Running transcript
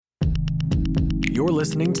You're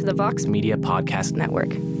listening to the Vox Media Podcast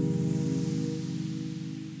Network.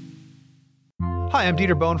 Hi, I'm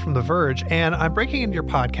Dieter Bohn from The Verge, and I'm breaking into your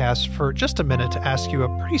podcast for just a minute to ask you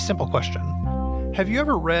a pretty simple question. Have you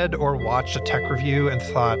ever read or watched a tech review and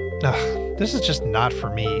thought, this is just not for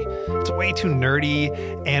me? It's way too nerdy,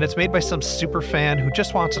 and it's made by some super fan who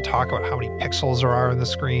just wants to talk about how many pixels there are on the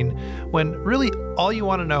screen, when really all you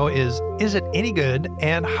want to know is it any good,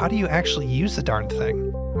 and how do you actually use the darn thing?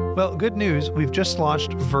 Well, good news, we've just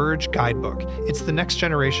launched Verge Guidebook. It's the next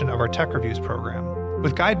generation of our tech reviews program.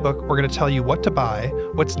 With Guidebook, we're going to tell you what to buy,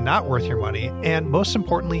 what's not worth your money, and most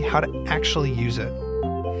importantly, how to actually use it.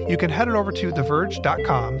 You can head over to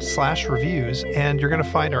theverge.com/reviews, and you're going to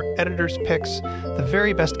find our editors' picks, the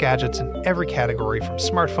very best gadgets in every category, from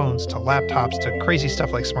smartphones to laptops to crazy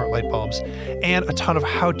stuff like smart light bulbs, and a ton of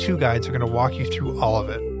how-to guides are going to walk you through all of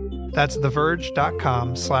it. That's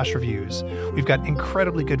theverge.com/reviews. We've got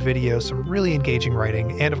incredibly good videos, some really engaging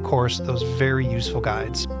writing, and of course, those very useful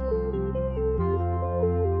guides.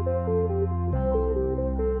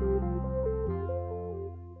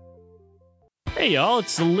 Hey y'all,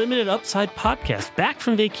 it's the Limited Upside Podcast, back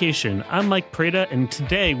from vacation. I'm Mike Prada, and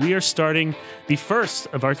today we are starting the first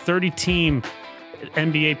of our 30-team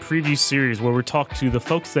NBA preview series, where we're talking to the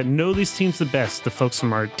folks that know these teams the best, the folks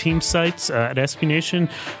from our team sites at SB Nation,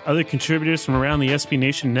 other contributors from around the SB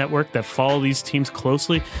Nation network that follow these teams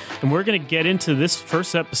closely. And we're going to get into this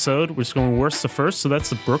first episode. We're just going worst to first, so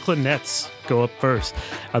that's the Brooklyn Nets go up first.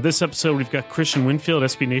 This episode, we've got Christian Winfield,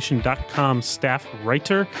 SBNation.com staff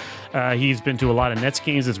writer. He's been to a lot of Nets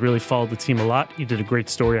games, has really followed the team a lot. He did a great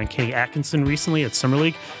story on Kenny Atkinson recently at Summer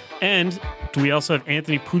League. And we also have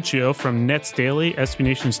Anthony Puccio from Nets Daily, SB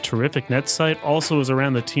Nation's terrific Nets site, also is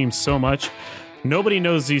around the team so much. Nobody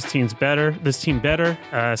knows this team better,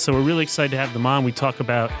 so we're really excited to have them on. We talk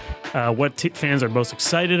about what fans are most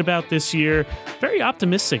excited about this year. Very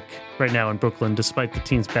optimistic right now in Brooklyn, despite the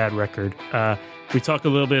team's bad record. We talk a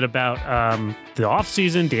little bit about the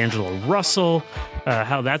offseason, D'Angelo Russell,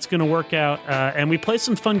 how that's going to work out. And we play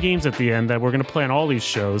some fun games at the end that we're going to play on all these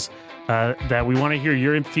shows that we want to hear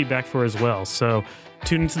your feedback for as well. So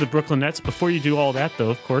tune into the Brooklyn Nets. Before you do all that, though,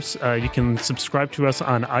 of course, you can subscribe to us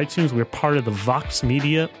on iTunes. We're part of the Vox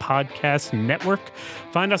Media Podcast Network.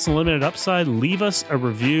 Find us on Limited Upside. Leave us a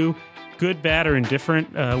review. Good, bad, or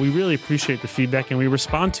indifferent. We really appreciate the feedback and we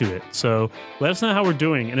respond to it. So let us know how we're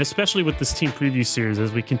doing, and especially with this team preview series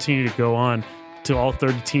as we continue to go on to all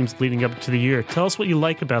 30 teams leading up to the year. Tell us what you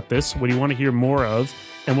like about this, what do you want to hear more of,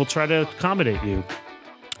 and we'll try to accommodate you.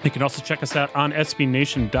 You can also check us out on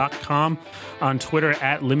SBNation.com, on Twitter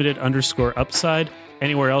at @limited_upside,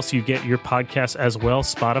 anywhere else you get your podcasts as well,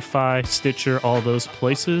 Spotify, Stitcher, all those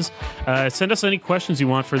places. Send us any questions you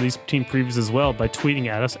want for these team previews as well by tweeting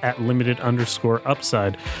at us at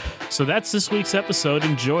 @limited_upside. So that's this week's episode.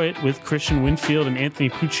 Enjoy it with Christian Winfield and Anthony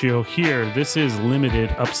Puccio here. This is Limited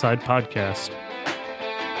Upside Podcast.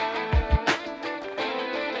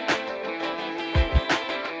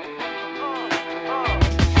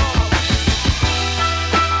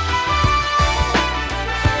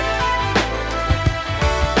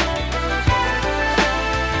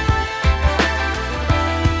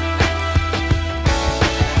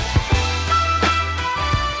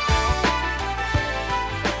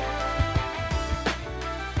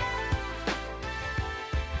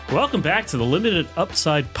 Welcome back to the Limited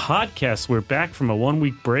Upside Podcast. We're back from a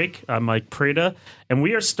one-week break. I'm Mike Prada, and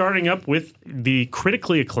we are starting up with the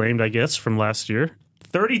critically acclaimed, I guess, from last year,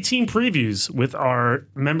 30-team previews with our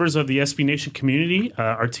members of the SB Nation community,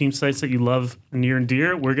 our team sites that you love near and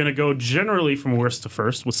dear. We're going to go generally from worst to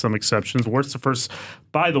first, with some exceptions. Worst to first,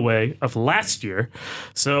 by the way, of last year.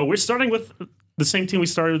 So we're starting with the same team we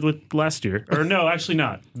started with last year. Or no, actually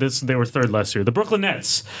not. They were third last year. The Brooklyn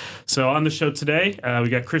Nets. So on the show today, we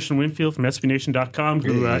got Christian Winfield from SBNation.com,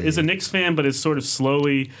 who is a Knicks fan, but is sort of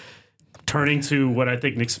slowly turning to what I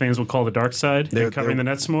think Knicks fans would call the dark side and covering the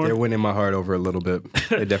Nets more. They're winning my heart over a little bit.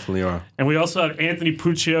 They definitely are. And we also have Anthony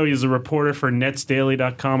Puccio. He's a reporter for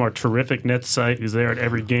NetsDaily.com, our terrific Nets site. He's there at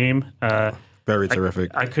every game. Very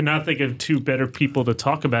terrific. I could not think of two better people to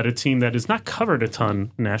talk about a team that is not covered a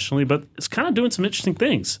ton nationally, but it's kind of doing some interesting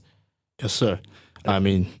things. Yes, sir. I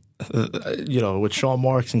mean, with Sean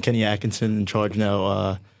Marks and Kenny Atkinson in charge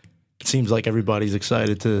now, it seems like everybody's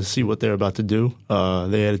excited to see what they're about to do.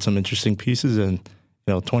 They added some interesting pieces, and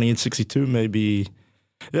 20-62 may be,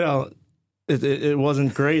 it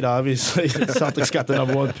wasn't great, obviously. Celtics got the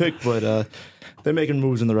number one pick, but they're making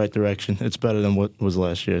moves in the right direction. It's better than what was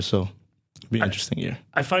last year, so it'll be an interesting year.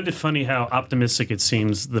 I find it funny how optimistic it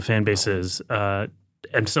seems the fan base is.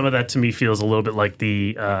 And some of that to me feels a little bit like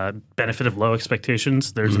the benefit of low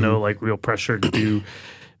expectations. There's no like real pressure to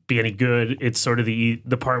be any good. It's sort of the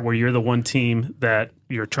part where you're the one team that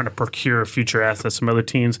you're trying to procure future assets from other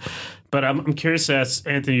teams. But I'm curious to ask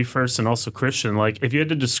Anthony first and also Christian, like if you had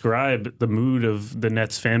to describe the mood of the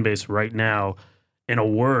Nets fan base right now in a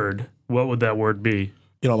word, what would that word be?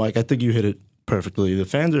 Mike, I think you hit it perfectly. The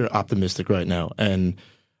fans are optimistic right now, and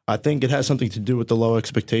I think it has something to do with the low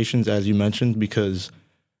expectations, as you mentioned, because,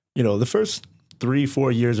 the first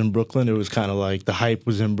 3-4 years in Brooklyn, it was kind of like the hype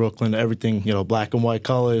was in Brooklyn, everything, black and white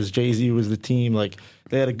colors, Jay-Z was the team. Like,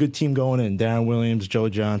 they had a good team going in, Darren Williams, Joe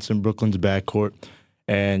Johnson, Brooklyn's backcourt.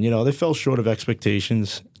 And, they fell short of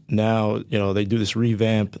expectations. Now, they do this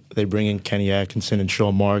revamp. They bring in Kenny Atkinson and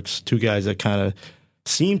Sean Marks, two guys that kind of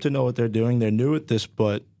seem to know what they're doing. They're new at this,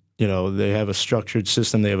 but, they have a structured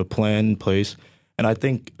system. They have a plan in place. And I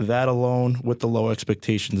think that alone, with the low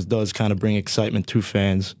expectations, does kind of bring excitement to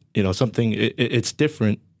fans. It's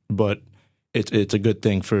different, but it's a good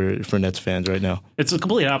thing for Nets fans right now. It's the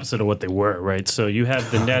complete opposite of what they were, right? So you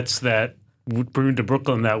have the Nets that moved to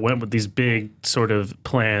Brooklyn that went with these big sort of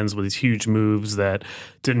plans, with these huge moves that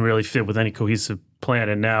didn't really fit with any cohesive plan.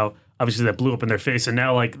 And now, obviously, that blew up in their face. And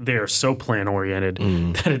now, like, they're so plan-oriented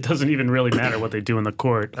that it doesn't even really matter what they do in the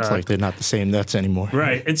court. It's like they're not the same Nets anymore.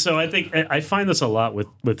 Right. And so I think I find this a lot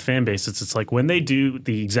with fan bases. It's like when they do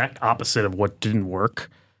the exact opposite of what didn't work,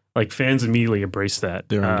 like fans immediately embrace that.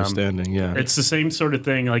 They're understanding, yeah. It's the same sort of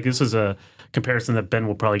thing. Like, this is a comparison that Ben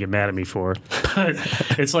will probably get mad at me for. But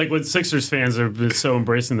it's like when Sixers fans are so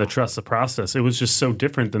embracing the trust the process. It was just so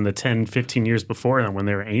different than the 10, 15 years before them when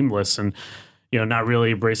they were aimless and not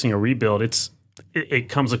really embracing a rebuild. It's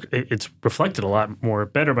reflected a lot more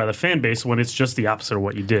better by the fan base when it's just the opposite of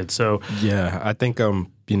what you did. So yeah, I think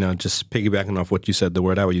just piggybacking off what you said, the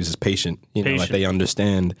word I would use is patient. Like they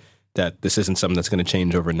understand that this isn't something that's going to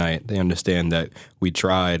change overnight. They understand that we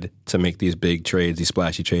tried to make these big trades, these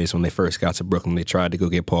splashy trades when they first got to Brooklyn. They tried to go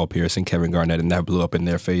get Paul Pierce and Kevin Garnett, and that blew up in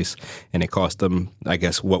their face. And it cost them, I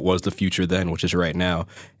guess, what was the future then, which is right now.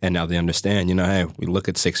 And now they understand, hey, we look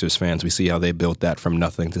at Sixers fans, we see how they built that from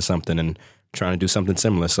nothing to something and trying to do something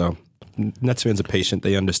similar. So Nets fans are patient.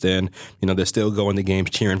 They understand. They're still going to games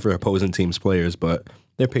cheering for opposing teams' players, but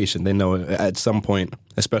they're patient. They know at some point,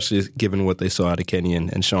 especially given what they saw out of Kenny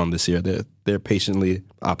and Sean this year, they're patiently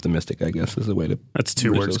optimistic, I guess, is the way to... That's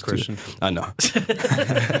two words, Christian. I know.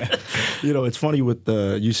 It's funny with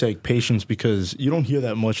you say patience because you don't hear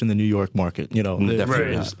that much in the New York market.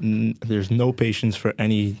 There's no patience for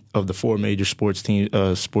any of the four major sports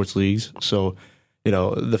leagues. So,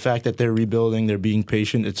 the fact that they're rebuilding, they're being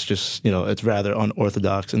patient, it's just, it's rather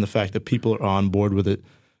unorthodox. And the fact that people are on board with it,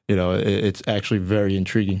 it's actually very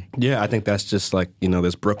intriguing. Yeah, I think that's just like,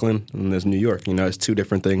 there's Brooklyn and there's New York. It's two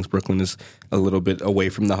different things. Brooklyn is a little bit away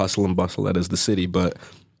from the hustle and bustle that is the city, but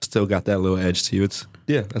still got that little edge to you.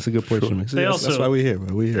 That's a good point to make. That's why we're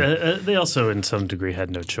here. They also, in some degree,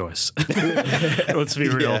 had no choice. Let's be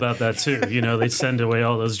real about that, too. They send away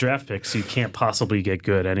all those draft picks. You can't possibly get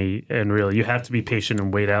good. And really, you have to be patient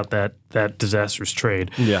and wait out that disastrous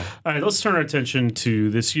trade. Yeah. All right, let's turn our attention to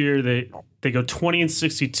this year. They go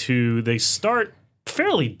 20-62. They start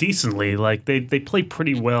fairly decently. Like, they play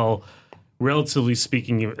pretty well, relatively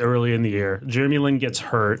speaking, early in the year. Jeremy Lin gets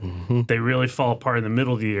hurt. Mm-hmm. They really fall apart in the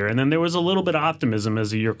middle of the year. And then there was a little bit of optimism as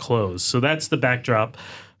the year closed. So that's the backdrop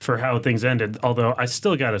for how things ended. Although I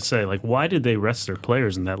still got to say, like, why did they rest their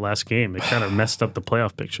players in that last game? It kind of messed up the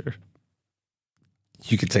playoff picture.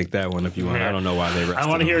 You could take that one if you want. Yeah. I don't know why they rested. I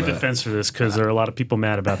want to hear a defense for this because there are a lot of people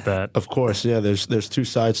mad about that. Of course, yeah. There's two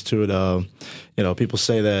sides to it. People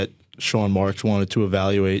say that Sean Marks wanted to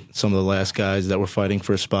evaluate some of the last guys that were fighting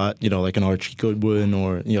for a spot, like an Archie Goodwin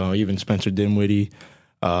or, even Spencer Dinwiddie,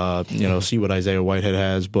 see what Isaiah Whitehead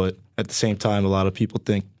has. But at the same time, a lot of people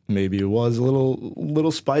think maybe it was a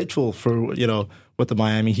little spiteful for, what the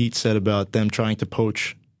Miami Heat said about them trying to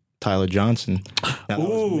poach Tyler Johnson.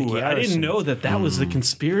 Ooh, I didn't know that was the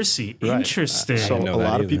conspiracy. Right. Interesting. So a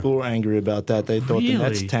lot of people were angry about that. They thought the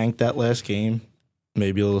Nets tanked that last game.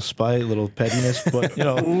 Maybe a little spite, a little pettiness, but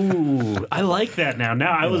Ooh, I like that now.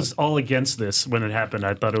 Now I was all against this when it happened.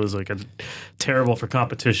 I thought it was like terrible for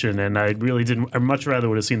competition, and I really didn't. I much rather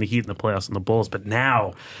would have seen the Heat in the playoffs than the Bulls. But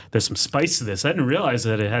now there's some spice to this. I didn't realize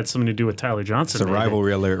that it had something to do with Tyler Johnson. It's a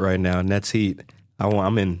rivalry alert right now. Nets Heat.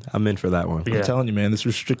 I'm in for that one. Yeah. I'm telling you, man, this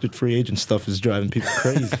restricted free agent stuff is driving people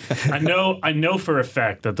crazy. I know for a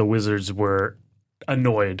fact that the Wizards were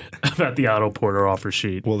annoyed about the Otto Porter offer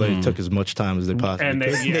sheet. Well, they took as much time as they possibly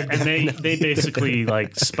could. And they basically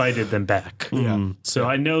like spited them back. Yeah. So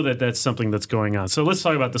I know that that's something that's going on. So let's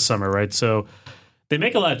talk about the summer, right? So They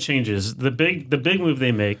make a lot of changes. The big move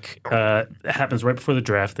they make happens right before the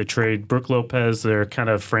draft. They trade Brook Lopez, their kind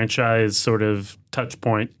of franchise sort of touch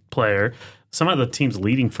point player. Some of the team's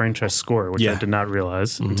leading franchise scorer, which I did not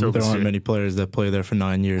realize until there this aren't year. many players that play there for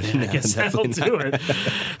 9 years. I guess that'll do it.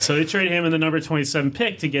 So they trade him in the number 27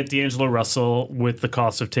 pick to get D'Angelo Russell with the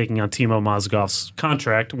cost of taking on Timo Mozgov's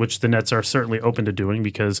contract, which the Nets are certainly open to doing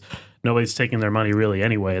because nobody's taking their money really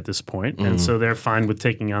anyway at this point. And so they're fine with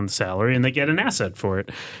taking on the salary, and they get an asset for it.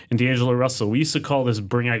 And D'Angelo Russell, we used to call this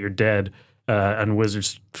bring out your dead on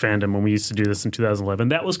Wizards fandom when we used to do this in 2011.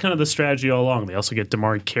 That was kind of the strategy all along. They also get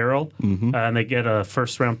DeMarre Carroll, and they get a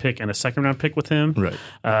first-round pick and a second-round pick with him.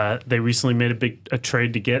 Right. They recently made a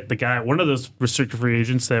trade to get the guy, one of those restricted free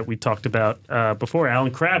agents that we talked about before,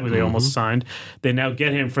 Alan Crabb, who they almost signed. They now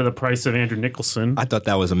get him for the price of Andrew Nicholson. I thought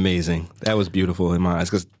that was amazing. That was beautiful in my eyes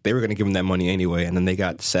because they were going to give him that money anyway, and then they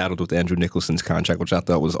got saddled with Andrew Nicholson's contract, which I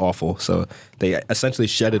thought was awful. So they essentially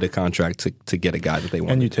shedded a contract to get a guy that they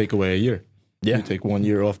wanted. And you take away a year. Yeah. You take 1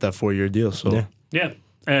 year off that 4-year deal. So Yeah.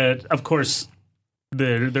 Of course,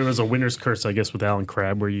 there was a winner's curse, I guess, with Alan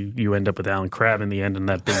Crabb, where you end up with Alan Crabb in the end in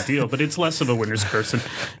that big deal. But it's less of a winner's curse, and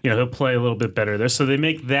he'll play a little bit better there. So they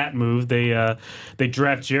make that move. They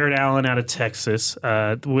draft Jared Allen out of Texas.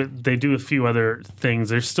 They do a few other things.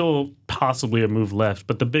 There's still possibly a move left,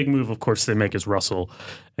 but the big move, of course, they make is Russell.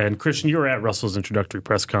 And Christian, you were at Russell's introductory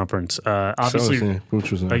press conference. Obviously,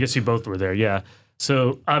 I guess you both were there. Yeah.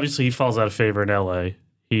 So obviously he falls out of favor in LA.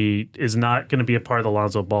 He is not going to be a part of the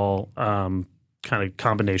Lonzo Ball kind of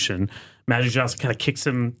combination. Magic Johnson kind of kicks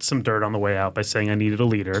him some dirt on the way out by saying I needed a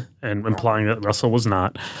leader and implying that Russell was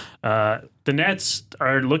not. The Nets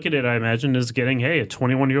are looking at it, I imagine, as getting, a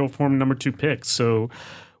 21-year-old former number 2 pick. So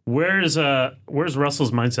where's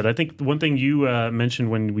Russell's mindset? I think one thing you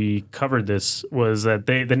mentioned when we covered this was that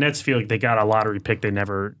the Nets feel like they got a lottery pick they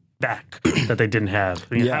never back that they didn't have.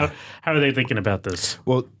 I mean, how are they thinking about this?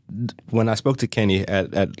 Well, when I spoke to Kenny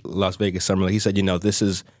at Las Vegas Summer League, he said, this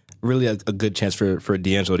is really a good chance for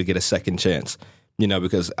D'Angelo to get a second chance,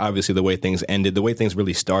 because obviously the way things ended, the way things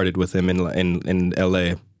really started with him in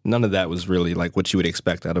LA, none of that was really like what you would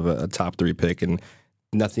expect out of a top 3 pick, and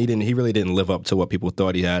nothing. He really didn't live up to what people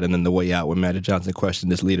thought he had, and then the way out when Magic Johnson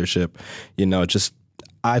questioned his leadership,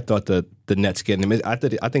 I thought the Nets getting him, I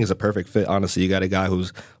think it's a perfect fit, honestly. You got a guy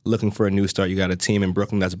who's looking for a new start. You got a team in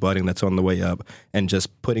Brooklyn that's budding, that's on the way up. And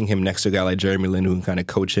just putting him next to a guy like Jeremy Lin who can kind of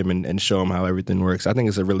coach him and show him how everything works. I think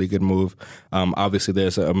it's a really good move. Obviously,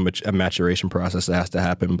 there's a maturation process that has to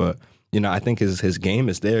happen. But, I think his game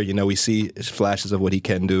is there. We see flashes of what he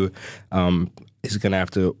can do. He's going to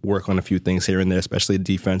have to work on a few things here and there, especially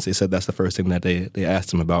defense. They said that's the first thing that they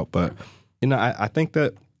asked him about. But, I think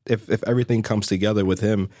that if everything comes together with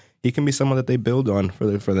him, he can be someone that they build on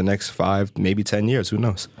for the next 5, maybe 10 years. Who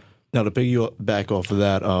knows? Now, to piggyback off of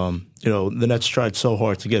that, the Nets tried so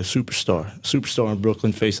hard to get a superstar in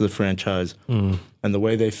Brooklyn, face of the franchise. And the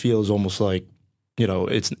way they feel is almost like,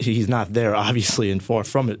 he's not there, obviously, and far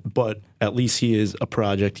from it, but at least he is a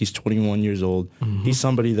project. He's 21 years old. He's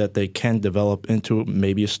somebody that they can develop into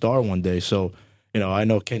maybe a star one day. So, I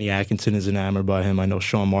know Kenny Atkinson is enamored by him. I know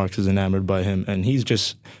Sean Marks is enamored by him, and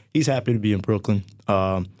he's happy to be in Brooklyn.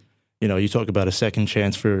 You talk about a second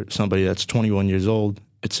chance for somebody that's 21 years old.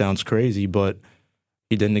 It sounds crazy, but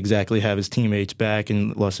he didn't exactly have his teammates back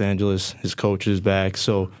in Los Angeles, his coaches back.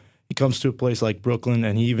 So he comes to a place like Brooklyn,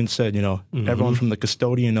 and he even said, everyone from the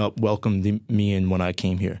custodian up welcomed me in when I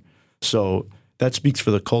came here. So that speaks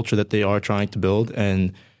for the culture that they are trying to build,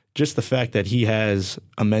 and just the fact that he has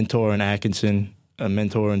a mentor in Atkinson, a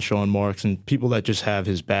mentor in Sean Marks, and people that just have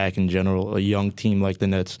his back in general, a young team like the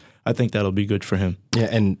Nets, I think that'll be good for him. Yeah,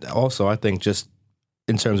 and also I think just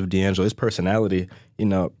in terms of D'Angelo, his personality,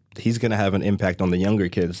 he's going to have an impact on the younger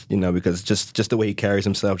kids, because just the way he carries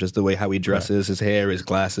himself, just the way how he dresses, his hair, his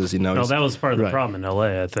glasses, No, that was part of the problem in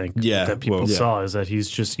LA, I think. Yeah, that people saw is that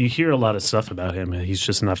you hear a lot of stuff about him. He's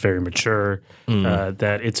just not very mature.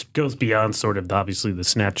 That it goes beyond sort of obviously the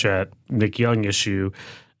Snapchat Nick Young issue.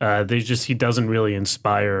 He doesn't really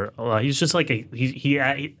inspire. He's just like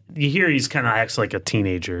you hear he's kind of acts like a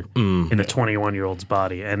teenager in a 21-year-old's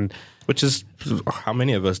body, and which is how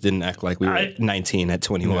many of us didn't act like we were 19 at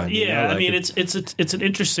 21. Yeah, I mean it's an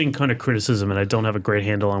interesting kind of criticism, and I don't have a great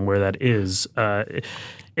handle on where that is. In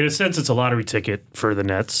a sense, it's a lottery ticket for the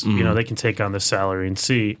Nets. They can take on the salary and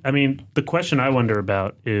see. I mean, the question I wonder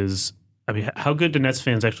about is, how good do Nets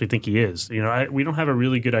fans actually think he is? We don't have a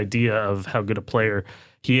really good idea of how good a player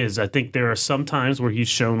he is. I think there are some times where he's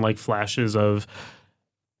shown like flashes of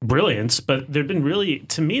brilliance, but they've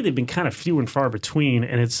been kind of few and far between,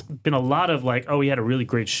 and it's been a lot of like, oh, he had a really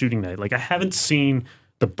great shooting night. Like I haven't seen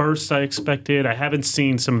the burst I expected. I haven't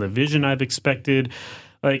seen some of the vision I've expected.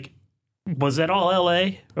 Like, was that all LA,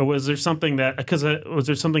 or was there something that LA,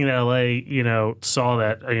 saw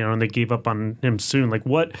that, and they gave up on him soon? Like,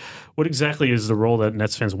 what exactly is the role that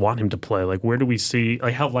Nets fans want him to play? Like, where do we see,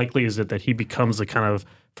 like, how likely is it that he becomes the kind of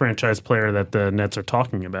franchise player that the Nets are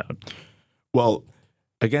talking about? Well,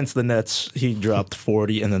 against the Nets, he dropped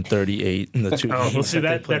 40 and then 38 in the two games.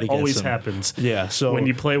 That always happens. Yeah, so when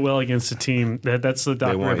you play well against a team, that's the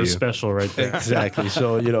Doc Rivers special right there. Exactly.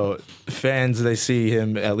 So, fans, they see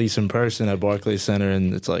him at least in person at Barclays Center,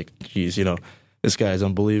 and it's like, geez, this guy is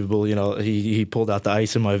unbelievable. He pulled out the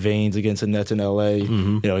ice in my veins against the Nets in LA.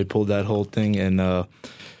 Mm-hmm. He pulled that whole thing, and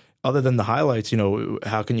other than the highlights,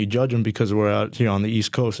 how can you judge him? Because we're out here on the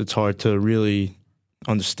East Coast, it's hard to really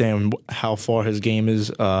understand how far his game is.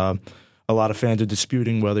 A lot of fans are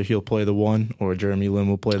disputing whether he'll play the one or Jeremy Lin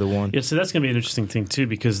will play the one. Yeah, so that's going to be an interesting thing, too,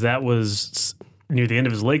 because that was near the end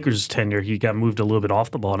of his Lakers tenure. He got moved a little bit off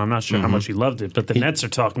the ball, and I'm not sure how much he loved it. But the Nets are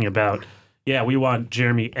talking about, we want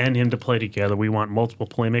Jeremy and him to play together. We want multiple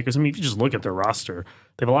playmakers. I mean, if you just look at their roster,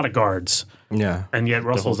 they have a lot of guards. Yeah. And yet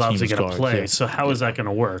Russell's obviously going to play. Yeah. So how is that going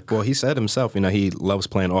to work? Well, he said himself, he loves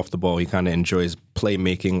playing off the ball. He kind of enjoys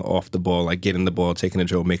playmaking off the ball, like getting the ball, taking a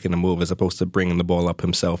dribble, making a move, as opposed to bringing the ball up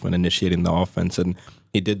himself and initiating the offense. And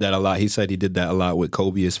he did that a lot. He said he did that a lot with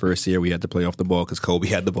Kobe his first year. We had to play off the ball because Kobe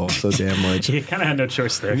had the ball so damn much. He kind of had no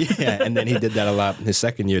choice there. Yeah, and then he did that a lot his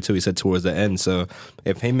second year, too. He said towards the end. So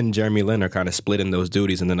if him and Jeremy Lin are kind of splitting those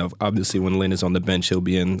duties, and then obviously when Lin is on the bench, he'll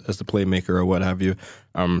be in as the playmaker or what have you.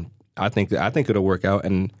 I think it'll work out,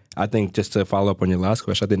 and I think just to follow up on your last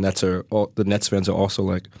question, I think the Nets fans are also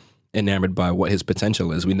like enamored by what his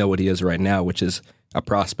potential is. We know what he is right now, which is a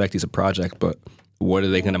prospect. He's a project, but what are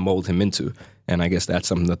they going to mold him into? And I guess that's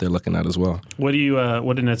something that they're looking at as well. What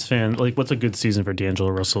a Nets fan, like, what's a good season for D'Angelo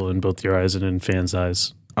Russell in both your eyes and in fans'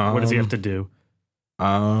 eyes? What does he have to do?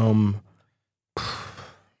 I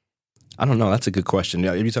don't know. That's a good question.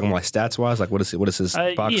 Are you talking like stats wise? Like, what is his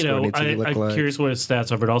box score need to look like? I'm curious what his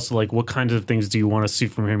stats are, but also like what kinds of things do you want to see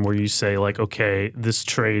from him where you say like, okay, this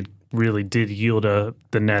trade really did yield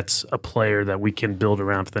the Nets a player that we can build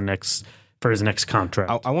around for his next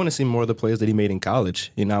contract. I want to see more of the players that he made in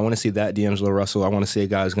college. I want to see that D'Angelo Russell. I want to see a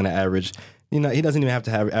guy who's going to average. He doesn't even have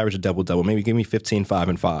to average a double-double. Maybe give me 15, 5,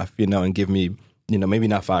 and 5. And give me, maybe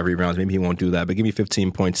not 5 rebounds. Maybe he won't do that, but give me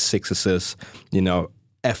 15 points, 6 assists.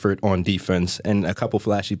 Effort on defense and a couple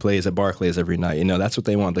flashy plays at Barclays every night. That's what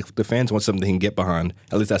they want. The fans want something they can get behind.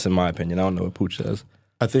 At least that's in my opinion. I don't know what Pooch says.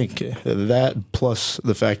 I think that plus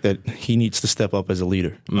the fact that he needs to step up as a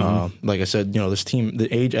leader. Mm-hmm. Like I said, this team,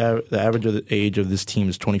 the average of the age of this team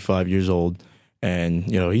is 25 years old, and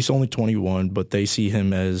he's only 21, but they see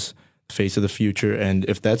him as the face of the future. And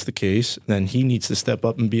if that's the case, then he needs to step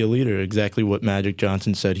up and be a leader. Exactly what Magic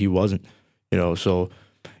Johnson said he wasn't. So.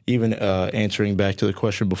 Even answering back to the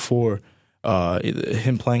question before,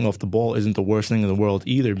 him playing off the ball isn't the worst thing in the world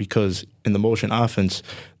either, because in the motion offense,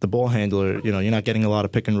 the ball handler, you're not getting a lot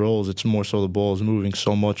of pick and rolls. It's more so the ball is moving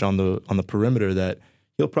so much on the perimeter that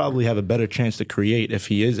he'll probably have a better chance to create if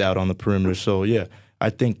he is out on the perimeter. So yeah, I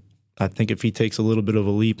think if he takes a little bit of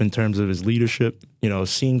a leap in terms of his leadership,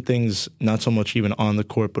 seeing things not so much even on the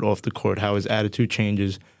court but off the court, how his attitude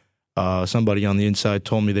changes. Somebody on the inside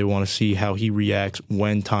told me they want to see how he reacts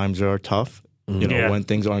when times are tough, when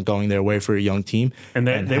things aren't going their way for a young team. And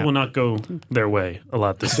they will not go their way a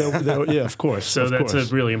lot this year. Yeah, of course. So that's a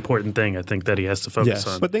really important thing, I think, that he has to focus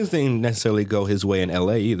on. But things didn't necessarily go his way in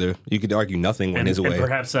L.A. either. You could argue nothing went his way. And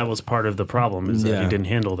perhaps that was part of the problem, is that he didn't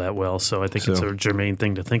handle that well. So I think it's a germane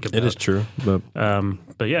thing to think about. It is true. But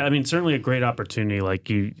yeah, I mean, certainly a great opportunity. Like,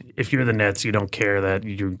 if you're the Nets, you don't care that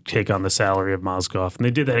you take on the salary of Mozgov. And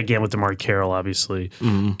they did that again with DeMar Carroll, obviously.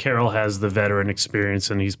 Mm-hmm. Carroll has the veteran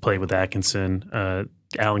experience, and he's played with Atkinson.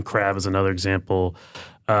 Alan Crabb is another example.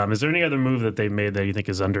 Is there any other move that they've made that you think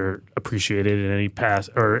is underappreciated in any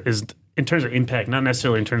past, or is in terms of impact, not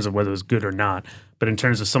necessarily in terms of whether it was good or not, but in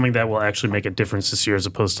terms of something that will actually make a difference this year as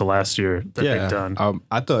opposed to last year that they've done?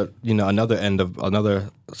 I thought, another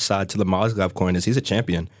side to the Mozgov coin is he's a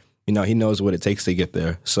champion. He knows what it takes to get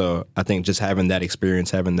there. So I think just having that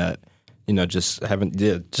experience, having that,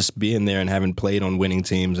 just being there and having played on winning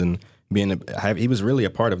teams and he was really a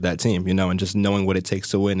part of that team, and just knowing what it takes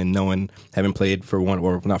to win and having played for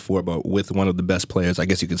but with one of the best players. I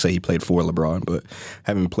guess you could say he played for LeBron, but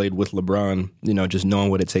having played with LeBron, just knowing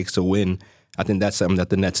what it takes to win, I think that's something that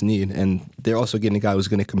the Nets need. And they're also getting a guy who's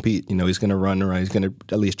going to compete. He's going to run around. He's going to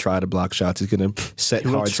at least try to block shots. He's going to set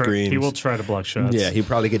hard screens. He will try to block shots. Yeah, he'll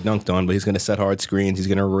probably get dunked on, but he's going to set hard screens. He's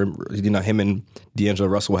going to, him and D'Angelo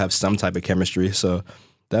Russell will have some type of chemistry, so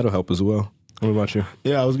that'll help as well. What about you?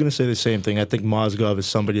 Yeah, I was going to say the same thing. I think Mozgov is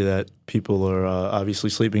somebody that people are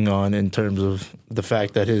obviously sleeping on in terms of the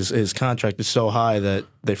fact that his contract is so high that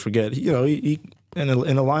they forget. You know, he in a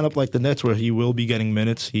lineup like the Nets where he will be getting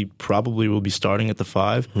minutes, he probably will be starting at the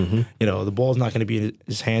 5. Mm-hmm. You know, the ball's not going to be in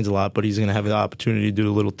his hands a lot, but he's going to have the opportunity to do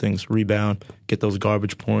the little things, rebound, get those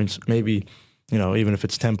garbage points, maybe, you know, even if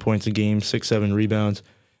it's 10 points a game, 6-7 rebounds.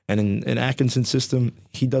 And in Atkinson's system,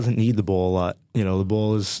 he doesn't need the ball a lot. You know, the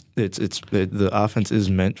ball is the offense is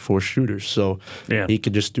meant for shooters, so he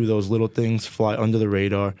could just do those little things, fly under the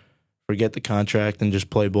radar, forget the contract, and just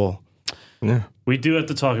play ball. Yeah, we do have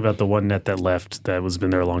to talk about the one net that left that was been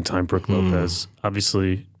there a long time, Brook Lopez.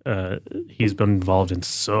 Obviously, he's been involved in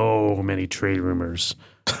so many trade rumors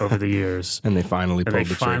over the years, and they finally pulled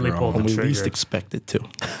the trigger when we least expected to.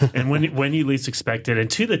 And when you least expected, and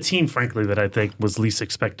to the team, frankly, that I think was least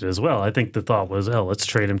expected as well. I think the thought was, let's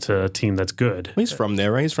trade him to a team that's good. Well, he's from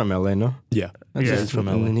there, right? He's from LA, no? Yeah, he's from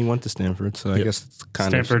LA, and he went to Stanford. So I guess it's kind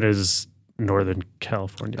Stanford is Northern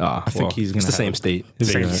California. I think he's going to the same state.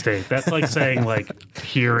 Same state. That's like saying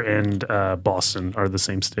here and Boston are the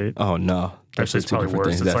same state. Oh no, actually, it's probably worse.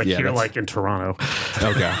 Things. It's like here, like in Toronto.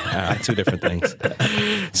 Okay, 2 different things.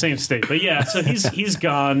 Same state, but yeah. So he's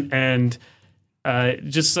gone, and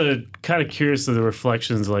just kind of curious of the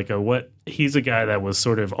reflections. Like what he's a guy that was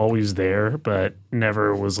sort of always there, but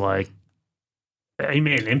never was like he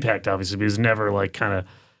made an impact, obviously, but he was never like kind of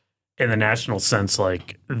in the national sense,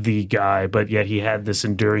 like the guy, but yet he had this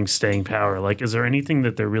enduring staying power. Like, is there anything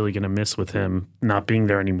that they're really going to miss with him not being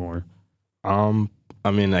there anymore? I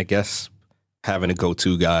mean, I guess having a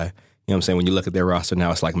go-to guy. You know what I'm saying? When you look at their roster now,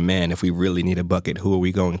 it's like, man, if we really need a bucket, who are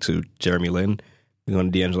we going to? Jeremy Lin? We're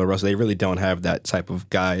going to D'Angelo Russell. They really don't have that type of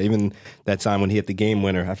guy. Even that time when he hit the game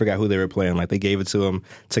winner, I forgot who they were playing. Like, they gave it to him,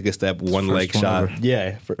 took a step, one leg shot. Ever.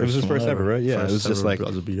 Yeah, it was his first ever, right? Yeah, it was just like,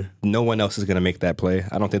 no one else is going to make that play.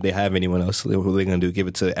 I don't think they have anyone else. What are they going to do? Give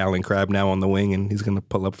it to Allen Crabbe now on the wing, and he's going to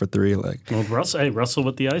pull up for 3? Like, well, Russell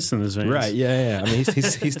with the ice in his veins. Right, yeah. I mean,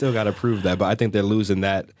 he's still got to prove that, but I think they're losing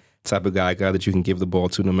that type of guy that you can give the ball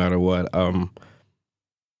to no matter what.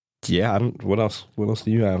 Yeah, what else? What else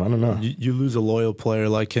do you have? I don't know. You lose a loyal player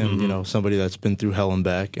like him, you know, somebody that's been through hell and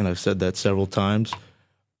back, and I've said that several times.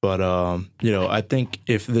 But, you know, I think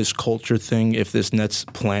if this culture thing, if this Nets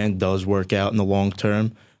plan does work out in the long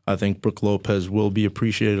term, I think Brook Lopez will be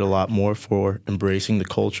appreciated a lot more for embracing the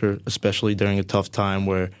culture, especially during a tough time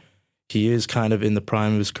where he is kind of in the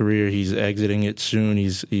prime of his career. He's exiting it soon.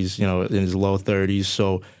 He's you know, in his low 30s.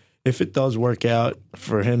 So if it does work out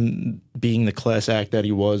for him being the class act that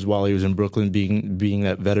he was while he was in Brooklyn, being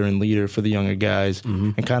that veteran leader for the younger guys,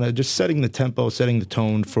 and kind of just setting the tempo, setting the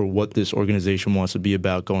tone for what this organization wants to be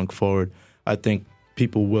about going forward, I think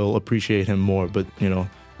people will appreciate him more. But, you know,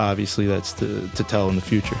 obviously that's to tell in the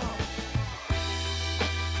future.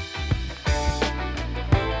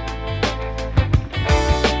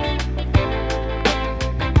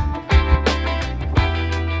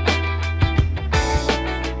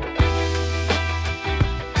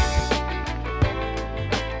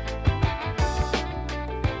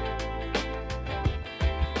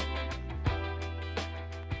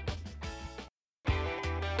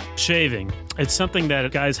 Shaving. It's something that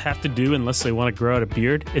guys have to do unless they want to grow out a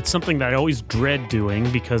beard. It's something that I always dread doing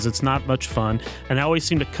because it's not much fun, and I always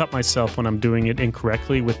seem to cut myself when I'm doing it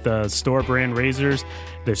incorrectly with the store brand razors.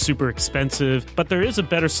 They're super expensive, but there is a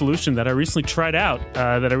better solution that I recently tried out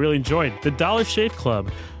that I really enjoyed. The Dollar Shave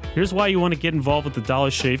Club. Here's why you want to get involved with the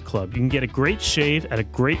Dollar Shave Club. You can get a great shave at a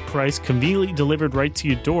great price, conveniently delivered right to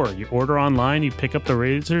your door. You order online, you pick up the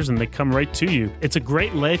razors, and they come right to you. It's a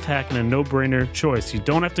great life hack and a no-brainer choice. You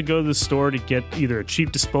don't have to go to the store to get either a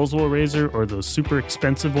cheap disposable razor or those super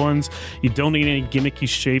expensive ones. You don't need any gimmicky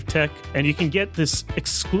shave tech. And you can get this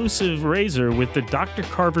exclusive razor with the Dr.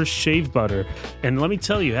 Carver's Shave Butter. And let me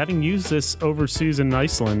tell you, having used this overseas in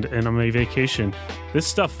Iceland and on my vacation, this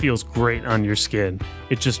stuff feels great on your skin.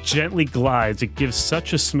 It just gently glides. It gives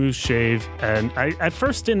such a smooth shave. And I at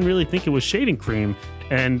first didn't really think it was shaving cream.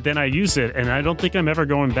 And then I use it, and I don't think I'm ever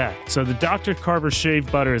going back. So the Dr. Carver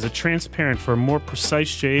Shave Butter is a transparent for a more precise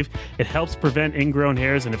shave. It helps prevent ingrown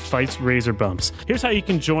hairs, and it fights razor bumps. Here's how you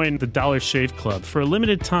can join the Dollar Shave Club. For a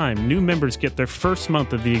limited time, new members get their first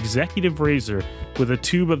month of the Executive Razor with a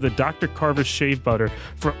tube of the Dr. Carver Shave Butter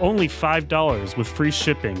for only $5 with free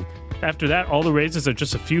shipping. After that, all the razors are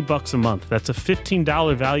just a few bucks a month. That's a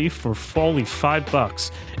 $15 value for only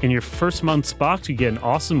 $5. In your first month's box, you get an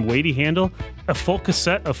awesome weighty handle, a full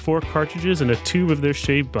cassette of 4 cartridges and a tube of their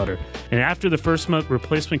shave butter. And after the first month,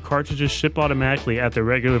 replacement cartridges ship automatically at their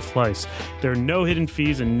regular price. There are no hidden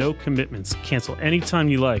fees and no commitments. Cancel anytime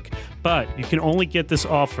you like. But you can only get this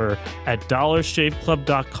offer at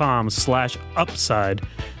dollarshaveclub.com/upside.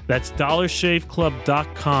 That's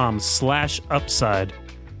dollarshaveclub.com/upside.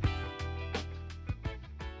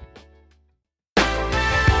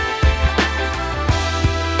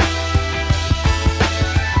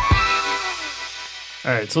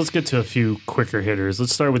 All right, so let's get to a few quicker hitters.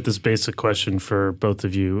 Let's start with this basic question for both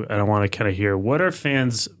of you, and I want to kind of hear, what are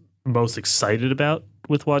fans most excited about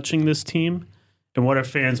with watching this team, and what are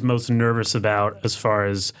fans most nervous about as far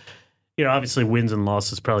as, obviously wins and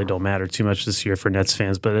losses probably don't matter too much this year for Nets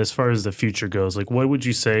fans, but as far as the future goes, like, what would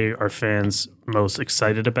you say are fans most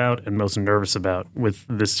excited about and most nervous about with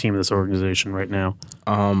this team, this organization right now?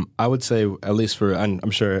 I would say, at least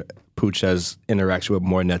I'm sure Pooch has interaction with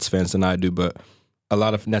more Nets fans than I do, but a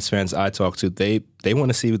lot of Nets fans I talk to, they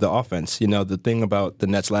want to see the offense. The thing about the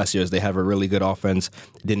Nets last year is they have a really good offense.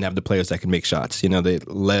 They didn't have the players that can make shots. They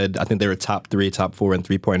led, I think they were top 3, top 4 in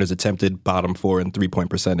three-pointers attempted, bottom 4 in three-point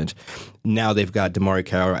percentage. Now they've got DeMarre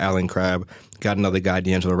Carroll, Allen Crabbe, got another guy,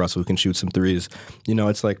 D'Angelo Russell, who can shoot some threes.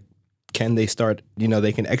 It's like, can they start,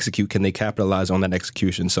 they can execute, can they capitalize on that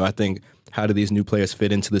execution? So I think, how do these new players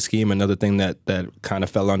fit into the scheme? Another thing that kind of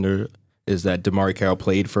fell under is that DeMarre Carroll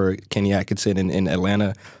played for Kenny Atkinson in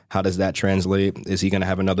Atlanta. How does that translate? Is he going to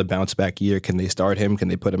have another bounce back year? Can they start him? Can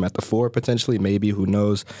they put him at the 4 potentially? Maybe, who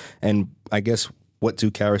knows? And I guess, what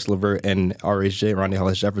do Caris LeVert and RHJ, Rondae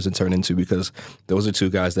Hollis-Jefferson, turn into? Because those are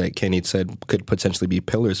 2 guys that Kenny said could potentially be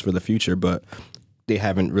pillars for the future, but they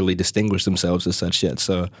haven't really distinguished themselves as such yet.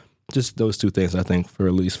 So just those 2 things, I think,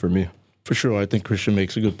 at least for me. For sure. I think Christian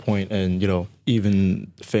makes a good point. And,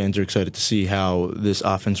 even fans are excited to see how this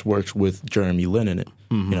offense works with Jeremy Lin in it.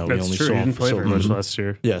 Mm-hmm. That's true. He didn't play very much last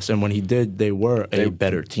year. Yes, and when he did, they were a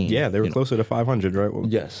better team. Yeah, they were closer to 500, right? Well,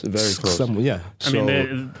 yes, very close. Yeah. I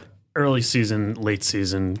mean, early season, late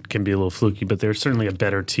season can be a little fluky, but they're certainly a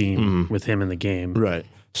better team with him in the game. Right.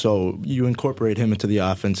 So you incorporate him into the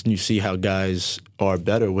offense, and you see how guys are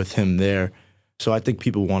better with him there. So I think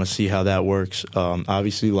people want to see how that works.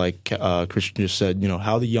 Obviously, like Christian just said,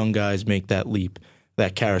 how the young guys make that leap,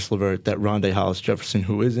 that Caris LeVert, that Rondae Hollis-Jefferson,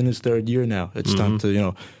 who is in his 3rd year now. It's time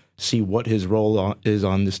to, see what his role is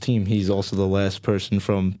on this team. He's also the last person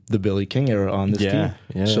from the Billy King era on this team.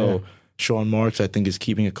 Yeah. So Sean Marks, I think, is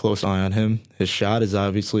keeping a close eye on him. His shot is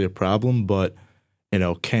obviously a problem, but,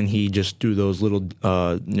 can he just do those little,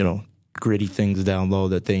 gritty things down low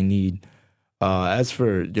that they need? As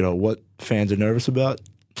for, what fans are nervous about,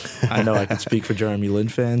 I know I can speak for Jeremy Lin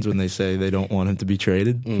fans when they say they don't want him to be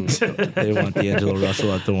traded. They want D'Angelo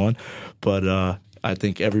Russell at the 1. But I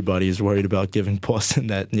think everybody is worried about giving Boston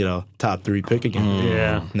that, top 3 pick again.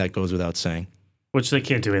 Yeah. And that goes without saying. Which they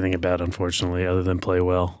can't do anything about, unfortunately, other than play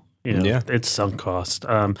well. It's sunk cost.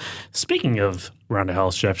 Speaking of Rondae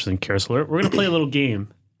Hollis-Jefferson and Caris LeVert, we're going to play a little game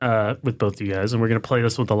with both of you guys, and we're going to play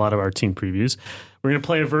this with a lot of our team previews. We're going to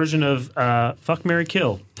play a version of Fuck, Marry,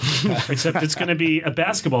 Kill, except it's going to be a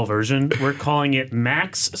basketball version. We're calling it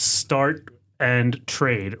Max, Start, and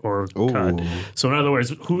Trade, or Cut. So in other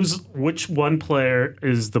words, which one player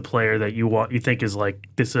is the player that you think is like,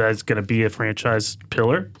 this is going to be a franchise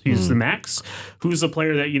pillar? He's the Max. Who's the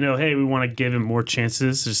player that hey, we want to give him more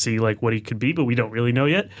chances to see like what he could be, but we don't really know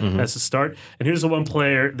yet. That's the start. And who's the one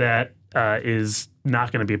player that is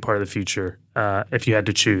not going to be a part of the future if you had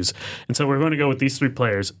to choose. And so we're going to go with these 3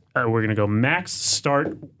 players. We're going to go Max,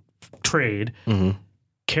 Start, Trade,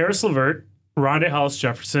 Caris LeVert, Rondae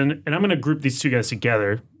Hollis-Jefferson, and I'm going to group these 2 guys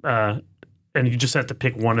together, and you just have to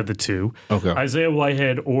pick one of the 2. Okay. Isaiah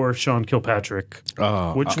Whitehead or Sean Kilpatrick.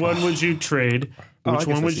 Which one would you trade? Which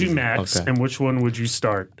one would you max? Okay. And which one would you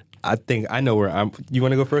start? I think I know where I'm. You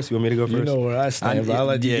want to go first? You want me to go first? You know where I stand, but I'll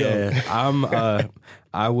let you go.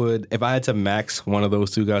 I would, if I had to max one of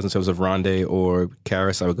those 2 guys in terms of Rondae or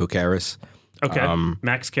Caris, I would go Caris. Okay.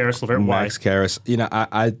 Max Caris LeVert. Why? Max Caris.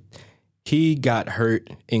 He got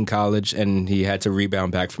hurt in college and he had to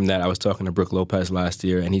rebound back from that. I was talking to Brook Lopez last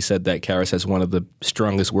year, and he said that Caris has one of the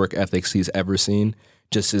strongest work ethics he's ever seen.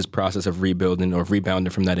 Just his process of rebuilding or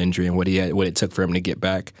rebounding from that injury and what it took for him to get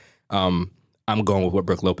back. I'm going with what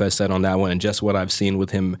Brook Lopez said on that one, and just what I've seen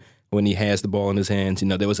with him when he has the ball in his hands.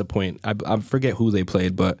 There was a point, I forget who they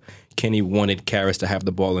played, but Kenny wanted Caris to have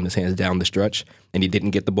the ball in his hands down the stretch, and he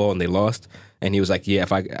didn't get the ball, and they lost. And he was like,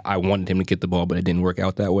 if I wanted him to get the ball, but it didn't work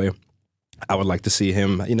out that way. I would like to see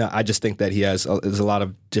him. I just think that there's a lot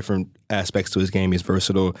of different aspects to his game. He's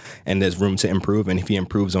versatile, and there's room to improve. And if he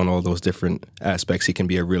improves on all those different aspects, he can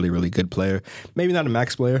be a really, really good player. Maybe not a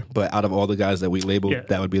max player, but out of all the guys that we labeled,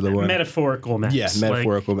 that would be the one. Metaphorical max. Yeah,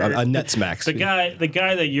 metaphorical. Like, a Nets max. The guy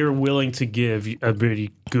that you're willing to give a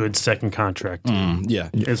pretty good second contract to,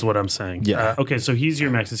 is what I'm saying. Yeah. Okay, so he's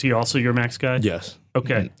your max. Is he also your max guy? Yes.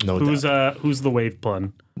 Okay. No who's doubt. Who's the wave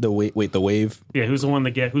pun? The wave. Yeah, who's the one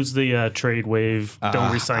that who's the trade wave?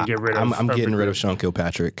 Don't resign, get rid of. I'm getting rid of Sean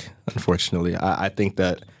Kilpatrick. Unfortunately, I think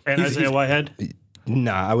that. And Isaiah Whitehead.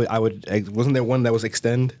 Nah, I would. Wasn't there one that was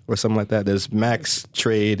extend or something like that? There's max,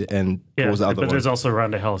 trade, and what was the other one? But there's also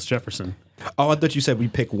Rondé Hollis Jefferson. Oh, I thought you said we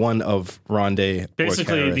pick one of Rondé.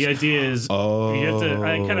 Basically, the idea is you have to.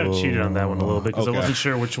 I kind of cheated on that one a little bit because I wasn't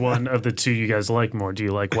sure which one of the two you guys like more. Do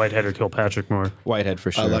you like Whitehead or Kilpatrick more? Whitehead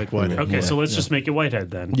for sure. I like Whitehead. Okay, so let's just make it Whitehead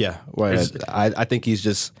then. Yeah, Whitehead. I think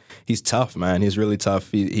he's tough, man. He's really tough.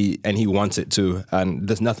 He wants it too. And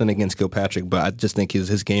there's nothing against Kilpatrick, but I just think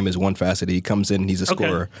his game is one facet. He comes in, he's a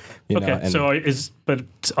scorer. You know, but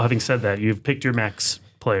having said that, you've picked your max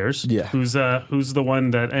players. Yeah. Who's the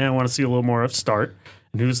one that I want to see a little more of start,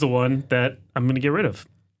 and who's the one that I'm going to get rid of?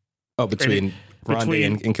 Oh, between Rondé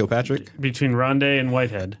and Kilpatrick? Between Rondé and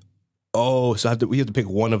Whitehead. Oh, so we have to pick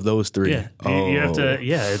one of those three. Yeah. You have to.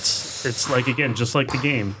 Yeah, it's like, again, just like the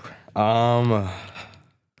game.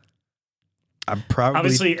 I probably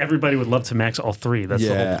obviously everybody would love to max all three. That's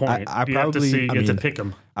the whole point. You have to pick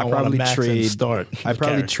them. I probably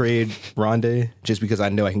trade Rondé just because I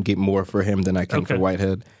know I can get more for him than I can for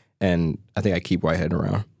Whitehead, and I think I keep Whitehead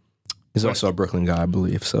around. He's also a Brooklyn guy, I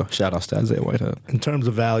believe. So shout out to Isaiah Whitehead. In terms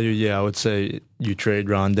of value, I would say you trade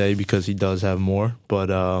Rondé because he does have more,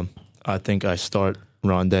 but I think I start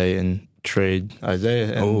Rondé and trade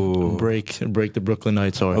Isaiah and break the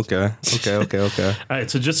Brooklynites heart. Okay. All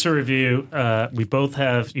right. So just to review, you both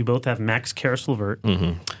have Max Karis LeVert,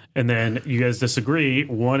 and then you guys disagree.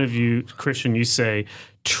 One of you, Christian, you say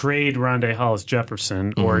trade Rondé Hollis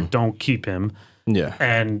Jefferson or don't keep him. Yeah,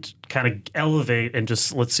 and kind of elevate and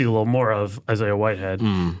just let's see a little more of Isaiah Whitehead.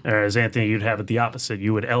 Whereas Anthony, you'd have it the opposite.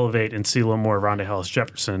 You would elevate and see a little more of Rondé Hollis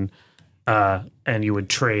Jefferson. And you would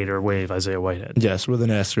trade or wave Isaiah Whitehead. Yes, with an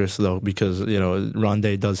asterisk though, because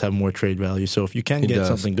Rondé does have more trade value. So if you can get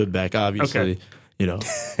something good back, obviously, you do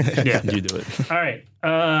it. All right,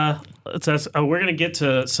 let's ask. We're going to get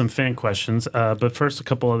to some fan questions, but first, a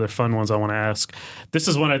couple other fun ones I want to ask. This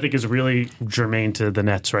is one I think is really germane to the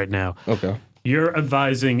Nets right now. Okay, you're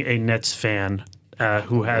advising a Nets fan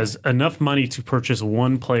who has enough money to purchase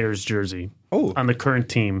one player's jersey on the current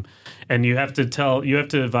team, and you have to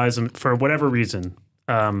advise them for whatever reason.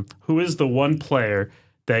 Who is the one player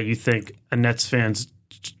that you think a Nets fans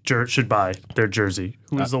should buy their jersey?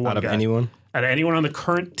 Who is the one out guy? of anyone? Out of anyone on the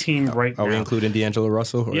current team right now. Are we including D'Angelo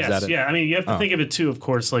Russell? Or yes, is that it? Yeah. I mean, you have to think of it too, of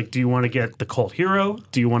course. Like, do you want to get the cult hero?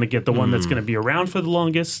 Do you want to get the one that's going to be around for the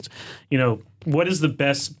longest? What is the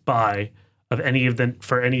best buy of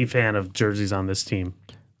for any fan of jerseys on this team?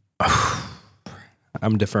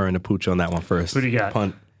 I'm deferring to Pooch on that one first. Who do you got?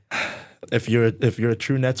 Punt. If you're a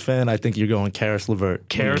true Nets fan, I think you're going Karis LeVert.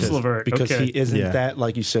 Because he isn't that,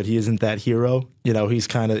 like you said, he isn't that hero. He's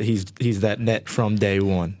he's that net from day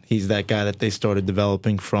one. He's that guy that they started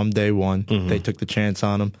developing from day one. They took the chance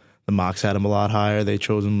on him. The mocks had him a lot higher. They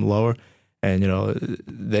chose him lower, and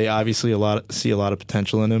they obviously see a lot of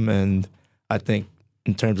potential in him. And I think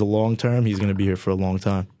in terms of long term, he's going to be here for a long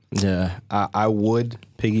time. Yeah, I would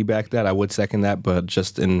piggyback that. I would second that, but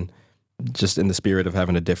just in the spirit of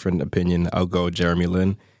having a different opinion, I'll go Jeremy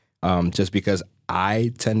Lin. Just because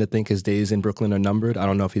I tend to think his days in Brooklyn are numbered. I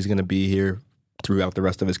don't know if he's going to be here throughout the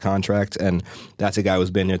rest of his contract, and that's a guy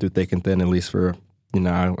who's been here through thick and thin, at least for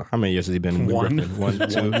how many years has he been in Brooklyn? 1,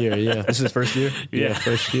 2 year. Yeah, this is his first year. Yeah,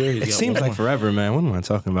 first year. It seems like forever, man. What am I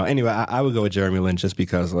talking about? Anyway, I would go with Jeremy Lin just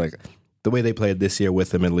because the way they played this year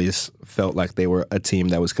with him, at least, felt like they were a team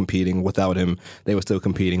that was competing. Without him, they were still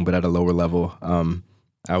competing, but at a lower level.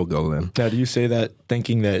 I would go Lin. Now, do you say that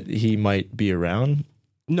thinking that he might be around?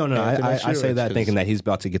 No. I say that thinking that he's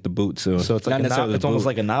about to get the boot soon. So it's like it's almost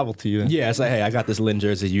like a novelty then. Yeah, it's like, hey, I got this Lin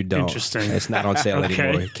jersey, you don't. Interesting. It's not on sale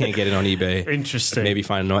anymore. You can't get it on eBay. Interesting. Maybe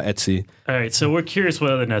find it on Etsy. All right, so we're curious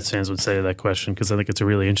what other Nets fans would say to that question because I think it's a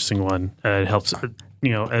really interesting one. It helps,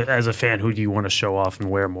 as a fan, who do you want to show off and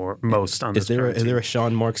wear most on this team? Is there a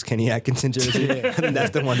Sean Marks, Kenny Atkinson jersey? I think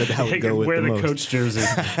that's the one that I would go with. Wear the most. coach jersey.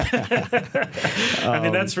 I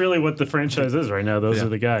mean, that's really what the franchise is right now. Those are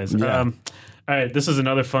the guys. Yeah. All right, this is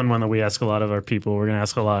another fun one that we ask a lot of our people. We're going to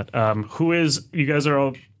ask a lot. You guys are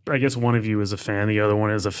all, I guess one of you is a fan. The other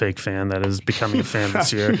one is a fake fan that is becoming a fan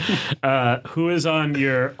this year.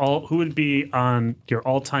 Who would be on your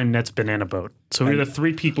all-time Nets banana boat? So we're the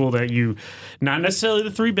three people that you, not necessarily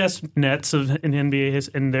the three best Nets in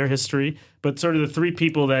NBA in their history, but sort of the three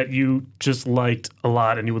people that you just liked a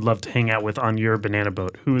lot and you would love to hang out with on your banana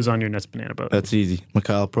boat. Who is on your Nets banana boat? That's easy.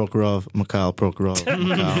 Mikhail Prokhorov.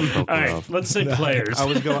 All right, let's say players. I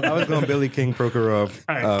was going Billy King, Prokhorov.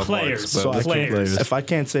 All right, players. So players. If I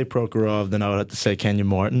can't say Prokhorov, then I would have to say Kenyon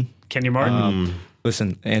Martin. Kenyon Martin.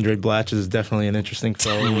 Listen, Andre Blatch is definitely an interesting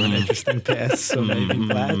fellow with an interesting pass, so maybe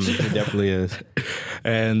Blatch. He definitely is.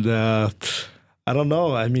 And I don't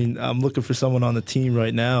know. I mean, I'm looking for someone on the team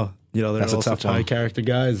right now. You know, they're all such high character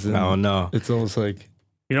guys. And oh, no. It's almost like...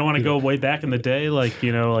 You don't want to go way back in the day, like,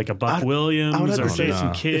 you know, like a Buck Williams or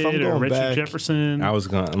Jason Kidd or Richard Jefferson. I was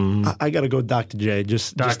going. I got to go Dr. J.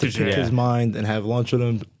 Just to pick his mind and have lunch with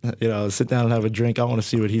him. You know, sit down and have a drink. I want to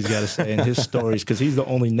see what he's got to say and his stories because he's the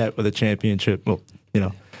only Net with a championship. Well, you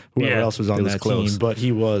know, whoever else was on that team, but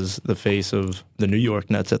he was the face of the New York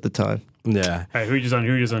Nets at the time. Yeah. All right, who is on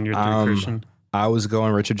your three, Christian? I was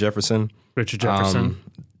going Richard Jefferson. Richard Jefferson.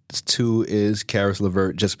 2 is Karis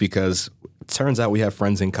LeVert, just because it turns out we have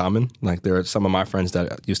friends in common. Like, there are some of my friends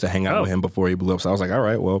that used to hang out with him before he blew up. So I was like, all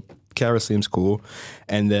right, well, Karis seems cool.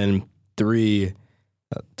 And then 3,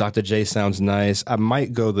 Dr. J sounds nice. I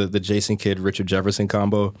might go the Jason Kidd, Richard Jefferson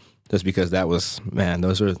combo, just because that was, man,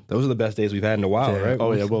 those are the best days we've had in a while, right?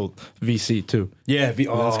 Oh, yeah, well, VC, too. Yeah,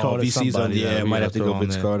 VC's on the I might have to go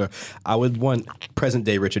Vince Carter. I would want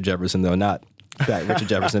present-day Richard Jefferson, though, not Richard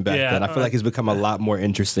Jefferson back then. I feel like he's become a lot more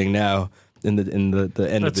interesting now in the end of his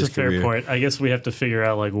career. That's a fair point. I guess we have to figure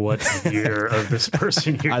out like what year of this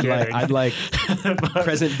person you're getting. I'd like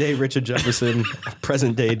present day Richard Jefferson,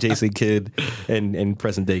 present day Jason Kidd, and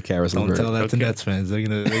present day Karis LeVert. Don't tell that to Nets fans. They're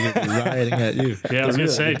gonna be rioting at you. Yeah, I was gonna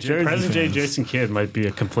say present day Jason Kidd might be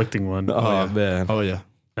a conflicting one. Oh man. Oh yeah.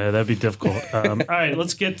 That'd be difficult. All right,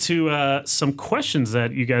 let's get to some questions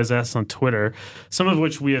that you guys asked on Twitter, some of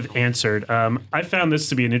which we have answered. I found this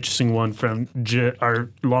to be an interesting one from our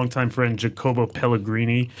longtime friend Jacopo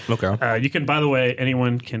Pellegrini. Okay. You can, by the way,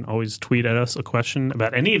 anyone can always tweet at us a question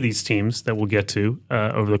about any of these teams that we'll get to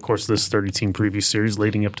over the course of this 30-team preview series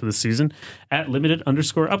leading up to the season at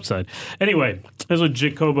 _upside. Anyway, here's what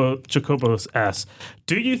Jacopo asks.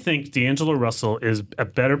 Do you think D'Angelo Russell is a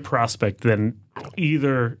better prospect than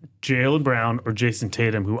either Jaylen Brown or Jason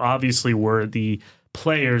Tatum, who obviously were the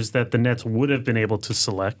players that the Nets would have been able to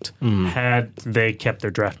select had they kept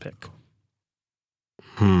their draft pick?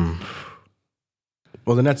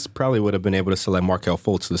 Well, the Nets probably would have been able to select Markelle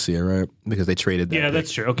Fultz this year, right? Because they traded that pick.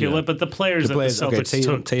 That's true. Okay, but the players that the Celtics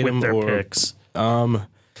took Tatum with their picks. Well,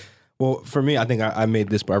 for me, I think I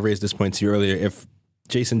raised this point to you earlier. If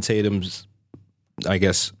Jason Tatum's, I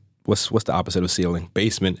guess, what's the opposite of ceiling?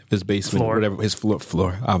 Basement. If his basement, floor. Whatever his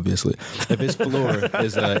floor, obviously. If his floor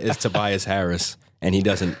is Tobias Harris and he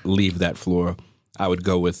doesn't leave that floor, I would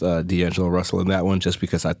go with D'Angelo Russell in that one, just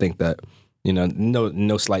because I think that, you know,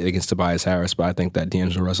 no slight against Tobias Harris, but I think that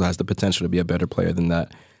D'Angelo Russell has the potential to be a better player than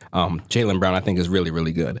that. Jaylen Brown, I think, is really,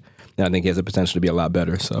 really good, and I think he has the potential to be a lot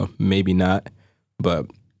better. So maybe not, but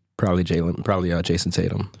probably Jason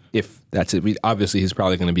Tatum. If that's it, obviously he's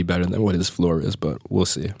probably going to be better than what his floor is, but we'll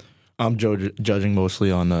see. I'm judging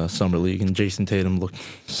mostly on Summer League, and Jason Tatum looked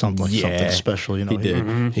something special. You know, he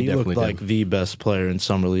did. He looked like the best player in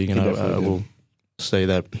Summer League, and I will say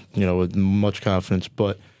that, you know, with much confidence.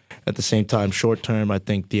 But at the same time, short term, I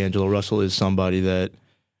think D'Angelo Russell is somebody that,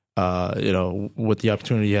 you know, with the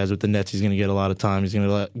opportunity he has with the Nets, he's going to get a lot of time. He's going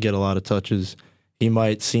to get a lot of touches. He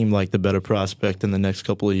might seem like the better prospect in the next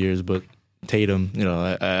couple of years, but Tatum, you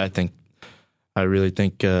know, I really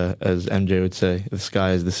think, as MJ would say, the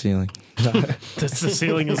sky is the ceiling. The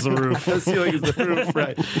ceiling is the roof. The ceiling is the roof,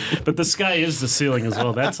 right. But the sky is the ceiling as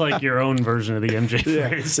well. That's like your own version of the MJ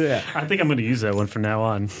phrase. Yeah. I think I'm going to use that one from now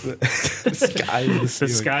on. The sky is the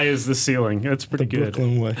ceiling. The sky is the ceiling. That's pretty good.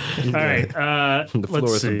 Brooklyn way. All right. The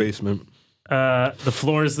floor is the basement. The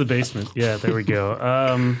floor is the basement. Yeah, there we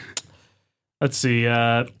go. Let's see.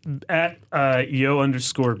 At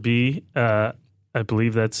yo_B, I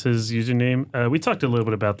believe that's his username. We talked a little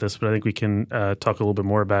bit about this, but I think we can talk a little bit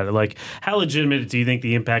more about it. Like, how legitimate do you think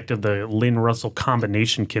the impact of the Lin-Russell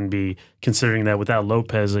combination can be, considering that without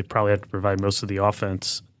Lopez, they probably have to provide most of the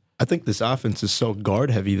offense? I think this offense is so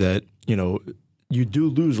guard-heavy that, you know, you do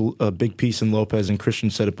lose a big piece in Lopez, and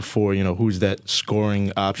Christian said it before, you know, who's that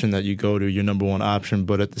scoring option that you go to, your number one option,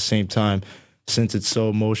 but at the same time, since it's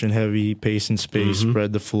so motion-heavy, pace and space,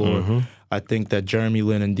 spread the floor, I think that Jeremy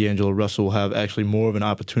Lin and D'Angelo Russell will have actually more of an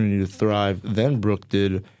opportunity to thrive than Brook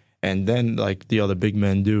did, and then like the other big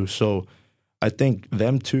men do. So I think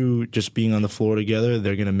them two just being on the floor together,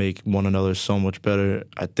 they're going to make one another so much better.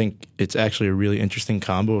 I think it's actually a really interesting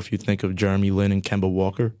combo if you think of Jeremy Lin and Kemba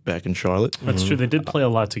Walker back in Charlotte. That's true. They did play a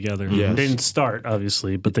lot together. Yes. They didn't start,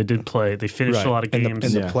 obviously, but they did play. They finished a lot of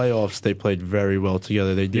games. In the playoffs, they played very well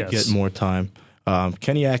together. They did get more time.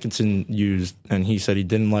 Kenny Atkinson used, and he said he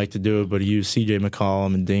didn't like to do it, but he used C.J.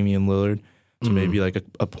 McCollum and Damian Lillard. So maybe like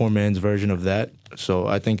a poor man's version of that. So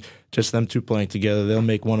I think just them two playing together, they'll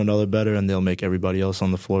make one another better, and they'll make everybody else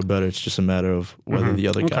on the floor better. It's just a matter of whether the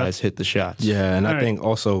other guys hit the shots. Yeah, and I think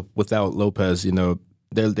also without Lopez,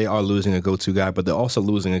 they are losing a go-to guy, but they're also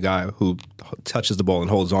losing a guy who touches the ball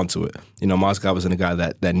and holds on to it. Mozgov isn't a guy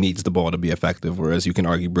that needs the ball to be effective, whereas you can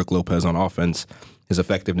argue Brook Lopez on offense, his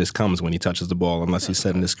effectiveness comes when he touches the ball, unless he's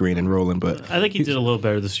setting the screen and rolling. But I think he did a little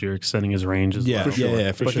better this year, extending his range as well. For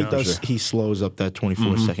sure. But he slows up that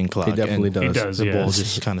 24-second clock. He definitely does. He does, The ball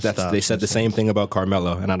just kind of stops. They said the same thing about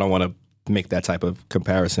Carmelo, and I don't want to make that type of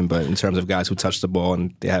comparison, but in terms of guys who touch the ball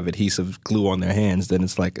and they have adhesive glue on their hands, then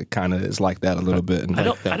it's like it's like that a little bit. And I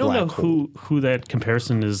don't know who that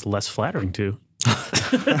comparison is less flattering to.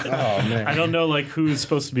 Oh man, I don't know who's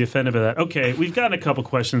supposed to be offended by that. Okay, we've gotten a couple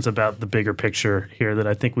questions about the bigger picture here that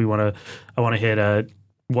I think I want to hit.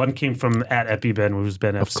 One came from @EpiBen, who's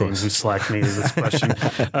Ben Epstein, who slacked me this question.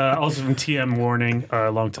 Also from TM Warning, a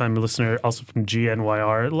longtime listener. Also from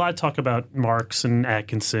GNYR. A lot of talk about Marks and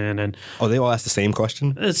Atkinson. And they all asked the same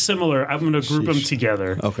question? It's similar. I'm going to group them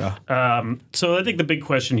together. Okay. So I think the big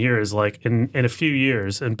question here is in a few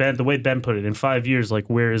years, and Ben, the way Ben put it, in 5 years,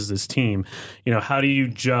 where is this team? How do you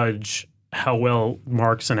judge how well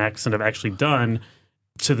Marks and Atkinson have actually done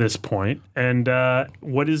to this point, and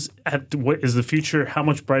what is the future? How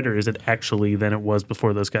much brighter is it actually than it was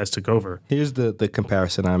before those guys took over? Here's the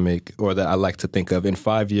comparison I make, or that I like to think of. In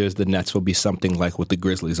 5 years, the Nets will be something like what the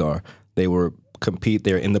Grizzlies are. They were compete.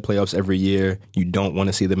 They're in the playoffs every year. You don't want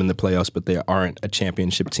to see them in the playoffs, but they aren't a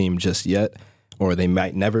championship team just yet, or they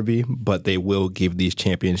might never be, but they will give these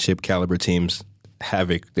championship caliber teams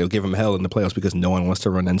havoc. They'll give them hell in the playoffs because no one wants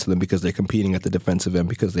to run into them because they're competing at the defensive end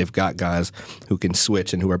because they've got guys who can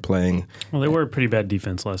switch and who are playing. Well, they were a pretty bad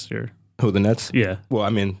defense last year. Who, the Nets? Yeah. Well,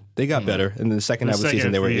 they got better. In the second half of the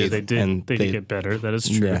season, they were eighth. They did get better. That is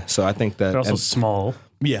true. Yeah, so I think that... They're also small.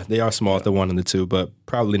 Yeah, they are small at the 1 and the 2, but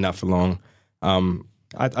probably not for long.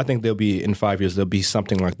 I think they'll be, in 5 years, they'll be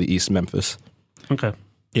something like the East Memphis. Okay.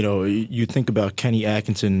 You think about Kenny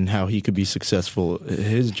Atkinson and how he could be successful.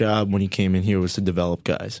 His job when he came in here was to develop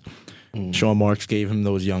guys. Sean Marks gave him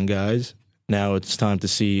those young guys. Now it's time to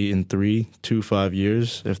see in 3 to 5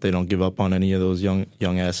 years if they don't give up on any of those young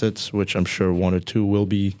assets, which I'm sure 1 or 2 will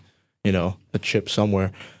be, a chip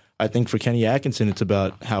somewhere. I think for Kenny Atkinson, it's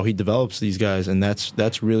about how he develops these guys, and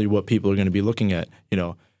that's really what people are going to be looking at.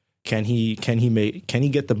 Can he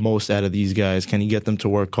get the most out of these guys? Can he get them to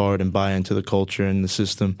work hard and buy into the culture and the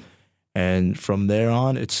system? And from there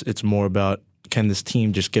on, it's more about, can this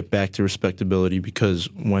team just get back to respectability? Because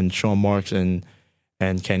when Sean Marks and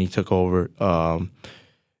Kenny took over,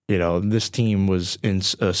 this team was in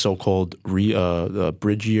a so-called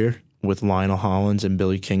bridge year with Lionel Hollins and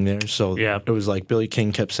Billy King there. So It was like Billy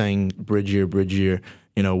King kept saying bridge year,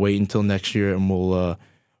 wait until next year and we'll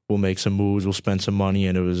make some moves, we'll spend some money.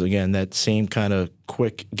 And it was, again, that same kind of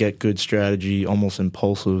quick get-good strategy, almost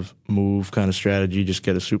impulsive move kind of strategy, just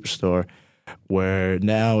get a superstar, where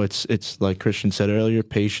now it's like Christian said earlier,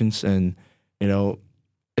 patience. And,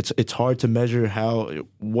 it's hard to measure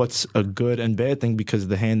what's a good and bad thing because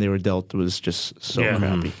the hand they were dealt was just so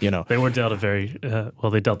crappy. They were dealt a very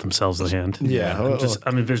they dealt themselves the hand. Yeah,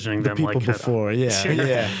 I'm envisioning them people like before.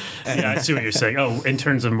 Yeah. I see what you're saying. Oh, in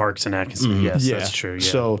terms of Marks and Atkinson, yes, that's true. Yeah.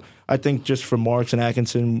 So I think just for Marks and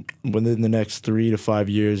Atkinson, within the next 3 to 5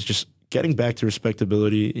 years, just getting back to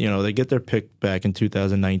respectability. They get their pick back in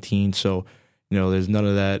 2019, so there's none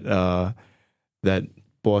of that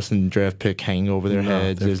Boston draft pick hanging over their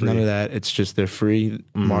heads. There's free. None of that. It's just they're free.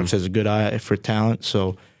 Marks has a good eye for talent,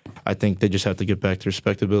 so I think they just have to get back to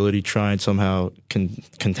respectability, try and somehow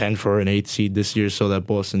contend for an 8th seed this year so that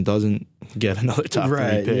Boston doesn't get another top 3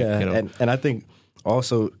 pick. Yeah. And I think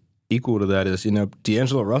also equal to that is,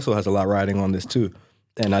 D'Angelo Russell has a lot riding on this too.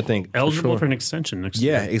 And I think eligible for an extension next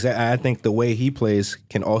year. Yeah, exactly. I think the way he plays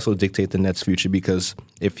can also dictate the Nets' future because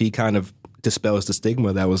if he kind of dispels the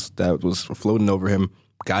stigma that was floating over him,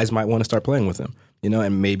 guys might want to start playing with him,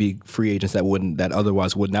 and maybe free agents that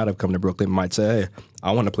otherwise would not have come to Brooklyn might say, hey,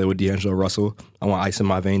 I want to play with D'Angelo Russell. I want ice in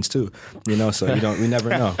my veins too, so we never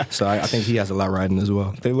know. So I think he has a lot riding as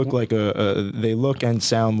well. They look like they look and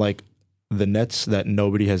sound like the Nets that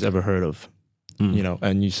nobody has ever heard of,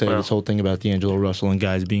 and you say this whole thing about D'Angelo Russell and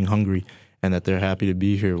guys being hungry. and that they're happy to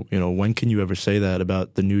be here. When can you ever say that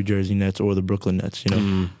about the New Jersey Nets or the Brooklyn Nets?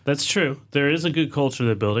 That's true. There is a good culture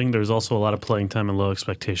they're building. There's also a lot of playing time and low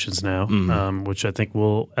expectations now, which I think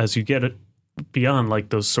will, as you get it beyond like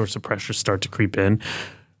those sorts of pressures start to creep in.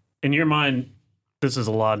 In your mind, this is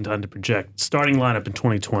a lot of time to project. Starting lineup in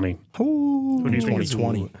 2020. Who do you think?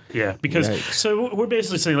 2020. Yeah, because so we're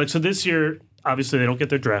basically saying so this year, obviously they don't get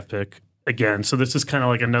their draft pick again. So this is kind of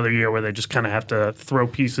like another year where they just kind of have to throw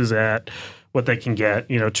pieces at what they can get,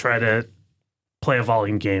 try to play a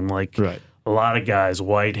volume game. Like a lot of guys,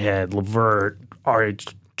 Whitehead, LeVert,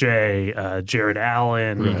 RHJ, Jared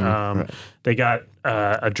Allen. They got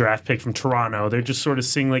a draft pick from Toronto. They're just sort of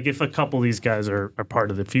seeing like if a couple of these guys are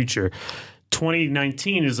part of the future.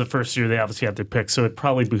 2019 is the first year they obviously have their pick, so it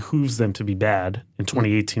probably behooves them to be bad in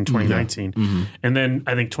 2018, 2019. And then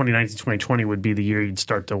I think 2019, 2020 would be the year you'd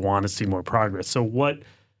start to want to see more progress. So what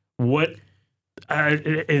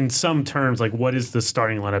in some terms, like what is the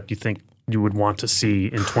starting lineup you think you would want to see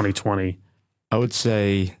in 2020? I would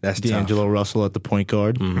say that's D'Angelo Russell at the point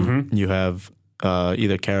guard. You have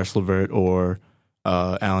either Karis LeVert or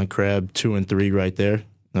Allen Crabbe, 2 and 3 right there.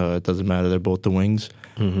 It doesn't matter. They're both the wings.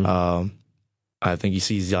 I think you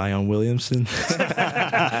see Zion Williamson.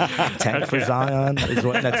 Tank for Zion is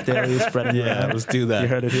what Nets Daily is spreading around. Let's do that. You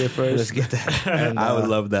heard it here first. Let's get that. And, I would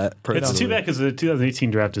love that. It's too bad because the 2018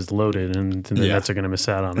 draft is loaded and the Nets are going to miss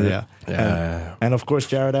out on it. And of course,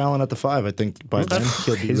 Jared Allen at the 5. I think by then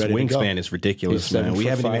he'll be his ready to go. His wingspan is ridiculous, man. We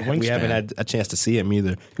haven't had a chance to see him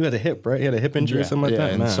either. He had a hip, right? He had a hip injury or something like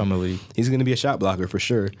that. In summer league. He's going to be a shot blocker for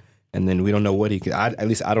sure. And then we don't know what he can. At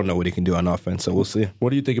least I don't know what he can do on offense. So we'll see.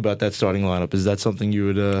 What do you think about that starting lineup? Is that something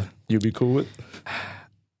you'd be cool with?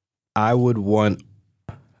 I would want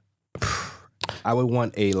a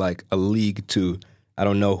league two. I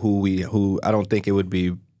don't know who. I don't think it would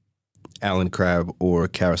be Allen Crabbe or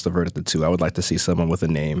Karis LeVert at the 2. I would like to see someone with a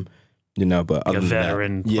name, but like a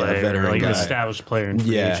veteran player, a veteran like guy. An established player in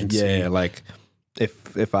free agency. Yeah, like.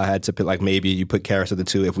 If I had to pick, like maybe you put Karis at the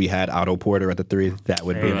 2, if we had Otto Porter at the 3, that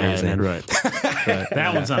would be amazing. Right.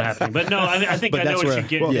 That one's not happening. But no, I think I know what you're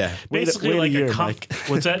getting. Yeah. Basically, wait like a year,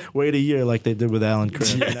 what's that? Wait a year like they did with Allen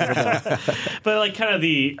Crabbe. But like kind of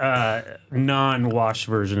the non-washed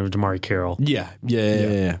version of DeMarre Carroll. Yeah.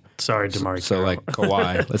 Sorry, DeMarre Carroll. So like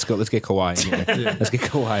Kawhi. Let's get Kawhi in here. Let's get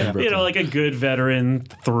Kawhi in Brooklyn. Like a good veteran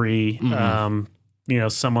 3.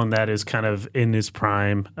 Someone that is kind of in his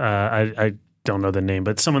prime. I don't know the name,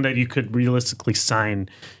 but someone that you could realistically sign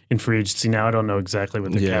in free agency. Now, I don't know exactly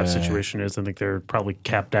what the cap situation is. I think they're probably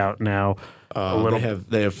capped out now a little.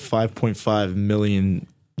 They have $5.5 million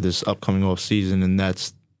this upcoming off season, and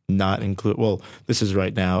that's not include. Well, this is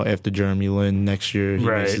right now after Jeremy Lin. Next year, he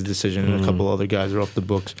makes his decision, and a couple other guys are off the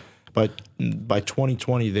books. But by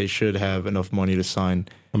 2020, they should have enough money to sign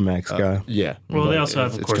a max guy. Well, they also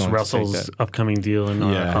have, of course, Russell's upcoming deal and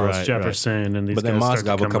Hollis Jefferson and these guys. But then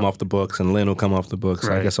Mozgov will come off the books and Lynn will come off the books.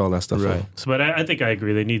 So I guess all that stuff. Right. So, but I think I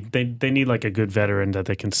agree. They need like a good veteran that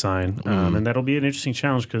they can sign, and that'll be an interesting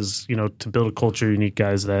challenge because to build a culture, you need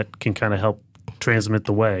guys that can kind of help transmit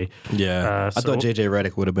the way. Yeah, I thought JJ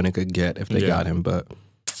Redick would have been a good get if they got him, but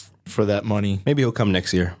for that money, maybe he'll come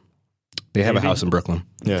next year. They have a house in Brooklyn.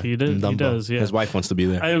 Yeah, he does. Yeah, his wife wants to be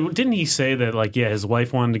there. Didn't he say that? His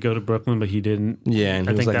wife wanted to go to Brooklyn, but he didn't. Yeah, and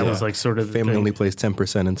I think that was like sort of family only plays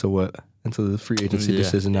 10% into the free agency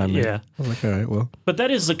decision I made. Yeah, I was like, all right, well. But that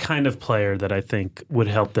is the kind of player that I think would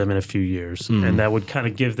help them in a few years, and that would kind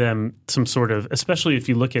of give them some sort of, especially if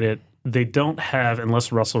you look at it, they don't have,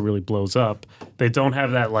 unless Russell really blows up, they don't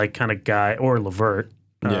have that kind of guy or LeVert.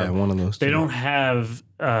 One of those. They don't have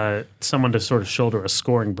someone to sort of shoulder a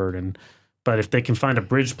scoring burden. But if they can find a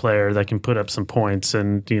bridge player that can put up some points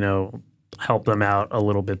and, help them out a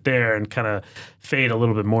little bit there and kind of fade a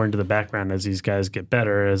little bit more into the background as these guys get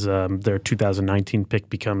better, as their 2019 pick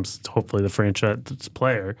becomes hopefully the franchise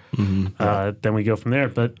player, then we go from there.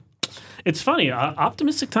 But it's funny,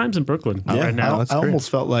 optimistic times in Brooklyn right now. I almost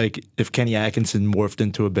felt like if Kenny Atkinson morphed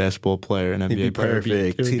into a basketball player in NBA player,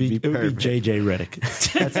 it would be JJ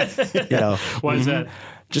Redick. Why is that?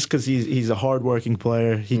 Just because he's a hardworking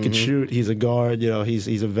player, he could shoot. He's a guard.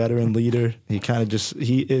 He's a veteran leader.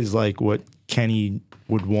 He is like what Kenny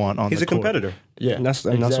would want on the court. He's a competitor. Yeah, and that's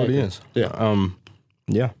what he is.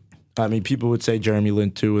 Yeah, I mean, people would say Jeremy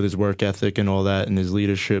Lin too with his work ethic and all that and his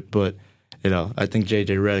leadership, but I think JJ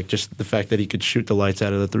Redick, just the fact that he could shoot the lights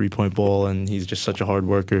out of the 3-point ball and he's just such a hard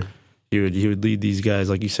worker. He would lead these guys,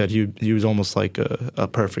 like you said. He was almost like a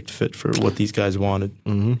perfect fit for what these guys wanted.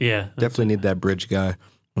 Yeah, definitely need that bridge guy.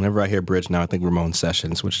 Whenever I hear bridge now, I think Ramon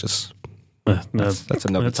Sessions, which just That's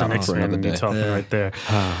another topic for another day. Talking right there.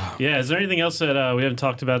 Yeah. Is there anything else that we haven't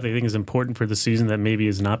talked about that you think is important for the season that maybe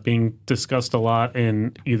is not being discussed a lot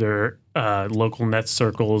in either local Nets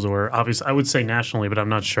circles or obviously I would say nationally, but I'm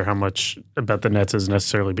not sure how much about the Nets is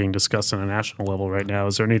necessarily being discussed on a national level right now.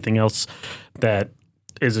 Is there anything else that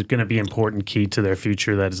is going to be important key to their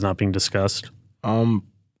future that is not being discussed?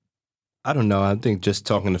 I don't know. I think just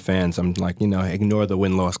talking to fans, I'm like, ignore the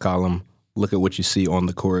win-loss column. Look at what you see on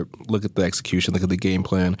the court. Look at the execution. Look at the game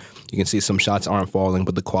plan. You can see some shots aren't falling,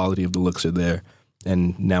 but the quality of the looks are there.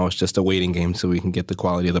 And now it's just a waiting game so we can get the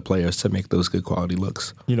quality of the players to make those good quality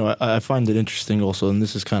looks. I find it interesting also, and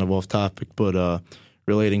this is kind of off topic, but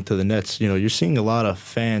relating to the Nets, you're seeing a lot of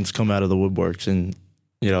fans come out of the woodworks and,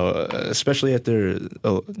 especially at their,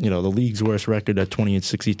 the league's worst record at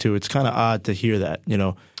 20-62. It's kind of odd to hear that,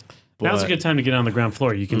 Now's a good time to get on the ground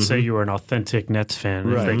floor. You can say you are an authentic Nets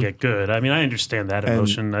fan if they get good. I mean, I understand that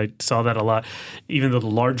emotion. I saw that a lot. Even though the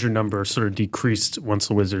larger number sort of decreased once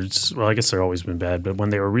the Wizards, well, I guess they've always been bad, but when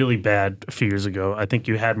they were really bad a few years ago, I think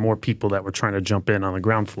you had more people that were trying to jump in on the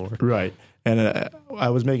ground floor. Right. And I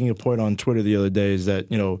was making a point on Twitter the other day is that,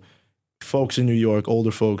 folks in New York, older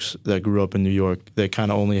folks that grew up in New York, they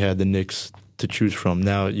kind of only had the Knicks to choose from.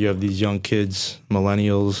 Now you have these young kids,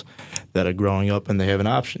 millennials, that are growing up and they have an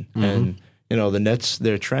option. And the Nets,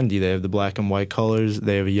 they're trendy. They have the black and white colors.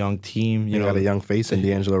 They have a young team. You got a young face in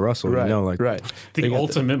D'Angelo Russell. Right. The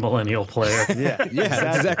ultimate millennial player. Yeah,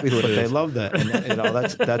 exactly what it is. They love that,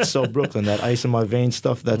 and that's so Brooklyn. That ice in my veins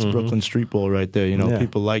stuff. That's Brooklyn street ball right there.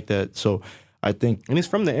 People like that. So I think, and he's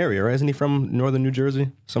from the area, right? Isn't he from northern New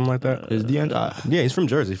Jersey, something like that? Is yeah, he's from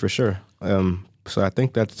Jersey for sure. So I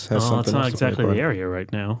think that has something. It's not exactly the area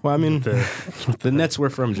right now. Well, I mean, the Nets were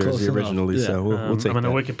from Jersey originally, so we'll take I'm that.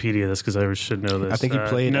 going to Wikipedia this because I should know this. I think he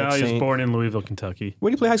played. No, he was born in Louisville, Kentucky. Where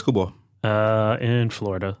did he play high school ball? In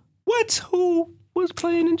Florida. What? Who was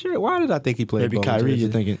playing in Jersey? Why did I think he played? Maybe Kyrie. You're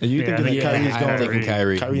thinking? Are you thinking that Kyrie's going? I'm thinking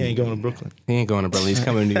Kyrie. Kyrie ain't going to Brooklyn. He ain't going to Brooklyn. He's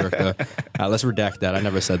coming to New York though. Let's redact that. I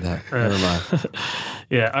never said that. Never mind.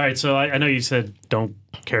 Yeah. All right. So I know you said don't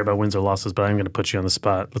care about wins or losses, but I'm going to put you on the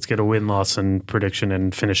spot. Let's get a win-loss and prediction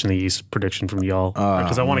and finish in the East prediction from y'all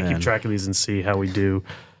because I want to keep track of these and see how we do.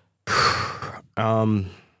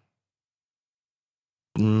 I'm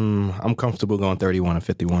comfortable going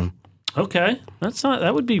 31-51. Okay,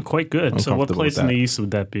 that would be quite good. So what place in the East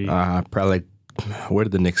would that be? Probably. Where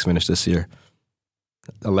did the Knicks finish this year?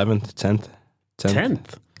 11th, 10th,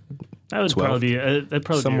 10th. That would 12th.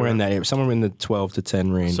 Probably be somewhere in that area, somewhere in the 12 to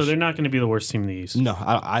 10 range. So they're not going to be the worst team in the East. No,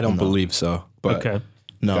 I don't believe so. But okay.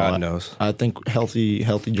 No, God knows. I think healthy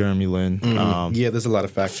Jeremy Lin. There's a lot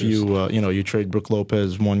of factors. You trade Brook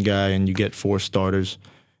Lopez, one guy, and you get 4 starters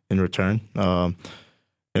in return.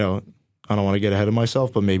 I don't want to get ahead of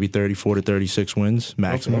myself, but maybe 34 to 36 wins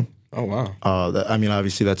maximum. Okay. Oh wow!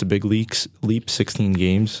 Obviously that's a big leap, 16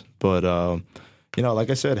 games. But like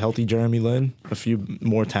I said, healthy Jeremy Lin, a few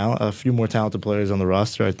more talented players on the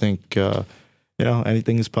roster. I think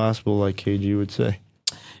anything is possible, like KG would say.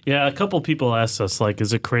 Yeah, a couple people asked us,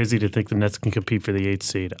 is it crazy to think the Nets can compete for the 8th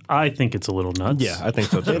seed? I think it's a little nuts. Yeah, I think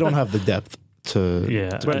so too. They don't have the depth to.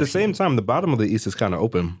 Yeah, but at the same time, the bottom of the East is kind of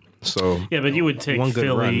open. So yeah, but you would take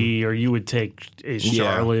Philly or you would take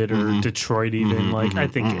Charlotte or Detroit even. I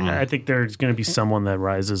think there's going to be someone that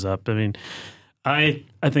rises up. I mean, I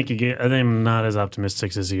think I'm not as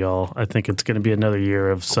optimistic as y'all. I think it's going to be another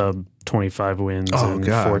year of sub 25 wins and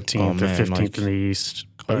 14th or 15th in the East.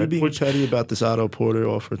 Are you being petty about this Otto Porter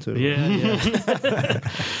offer too? Yeah.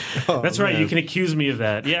 That's right. You can accuse me of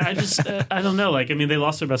that. Yeah, I don't know. They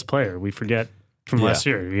lost their best player. We forget. From last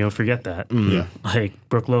year, forget that. Yeah,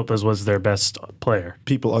 Brook Lopez was their best player.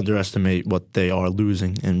 People underestimate what they are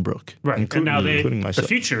losing in Brook, right? And now the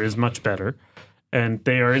future is much better, and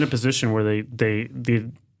they are in a position where they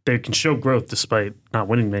can show growth despite not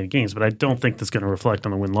winning many games. But I don't think that's going to reflect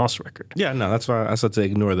on the win-loss record. Yeah, no, that's why I said to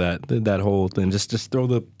ignore that whole thing. Just throw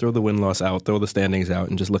the win-loss out, throw the standings out,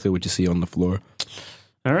 and just look at what you see on the floor.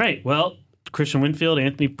 All right, well. Christian Winfield,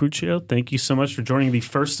 Anthony Puccio, thank you so much for joining the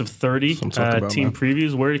first of 30 team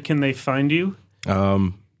previews. Where can they find you?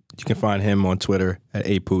 You can find him on Twitter at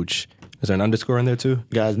 @apooch. Is there an underscore in there too?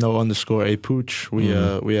 Guys, no underscore @apooch. We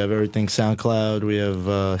have everything SoundCloud. We have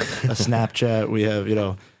a Snapchat. We have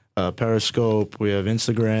Periscope. We have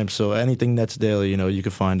Instagram. So anything Nets Daily, you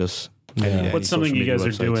can find us. What's something you guys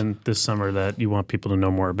are doing this summer that you want people to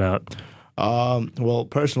know more about? Well,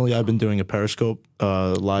 personally, I've been doing a Periscope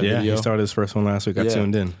live video. Yeah, he started his first one last week. I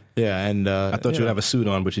tuned in. Yeah, and I thought you'd have a suit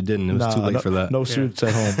on, but you didn't. It was too late for that. No suits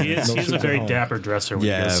at home. He's a very dapper dresser when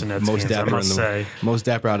he goes to Nets games, I must say. Most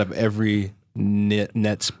dapper out of every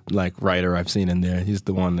Nets like writer I've seen in there. He's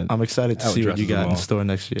the one that I'm excited to see what you got in store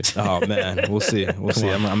next year. Oh man, we'll see. We'll see.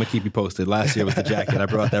 I'm gonna keep you posted. Last year was the jacket. I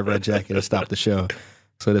brought that red jacket to stop the show.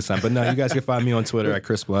 So this time, but no, you guys can find me on Twitter at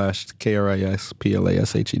Chris Splash,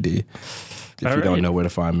 KrisPlashed. If you don't know where to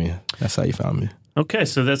find me, that's how you found me. Okay,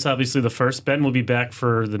 so that's obviously the first. Ben will be back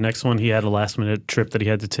for the next one. He had a last-minute trip that he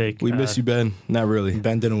had to take. We miss you, Ben. Not really.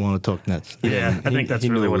 Ben didn't want to talk Nets. Yeah, I think that's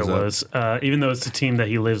really what it was. Even though it's a team that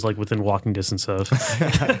he lives like within walking distance of.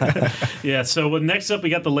 Yeah, so next up, we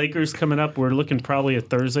got the Lakers coming up. We're looking probably at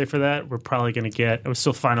Thursday for that. We're probably going to we're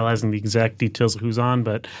still finalizing the exact details of who's on,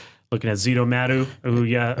 but looking at Zito Madu, from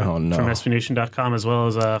SBNation.com, as well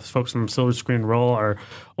as folks from Silver Screen Roll, our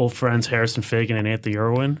old friends Harrison Fagan and Anthony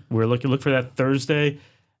Irwin. We're look for that Thursday.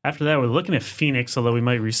 After that, we're looking at Phoenix, although we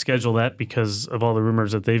might reschedule that because of all the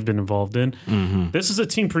rumors that they've been involved in. Mm-hmm. This is a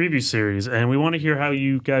team preview series, and we want to hear how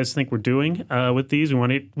you guys think we're doing with these. We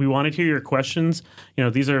want to hear your questions.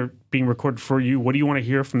 These are being recorded for you. What do you want to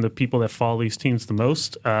hear from the people that follow these teams the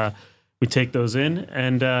most? We take those in,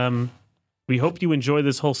 and we hope you enjoy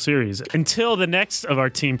this whole series. Until the next of our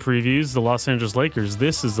team previews, the Los Angeles Lakers,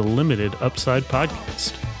 this is the Limited Upside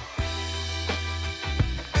Podcast.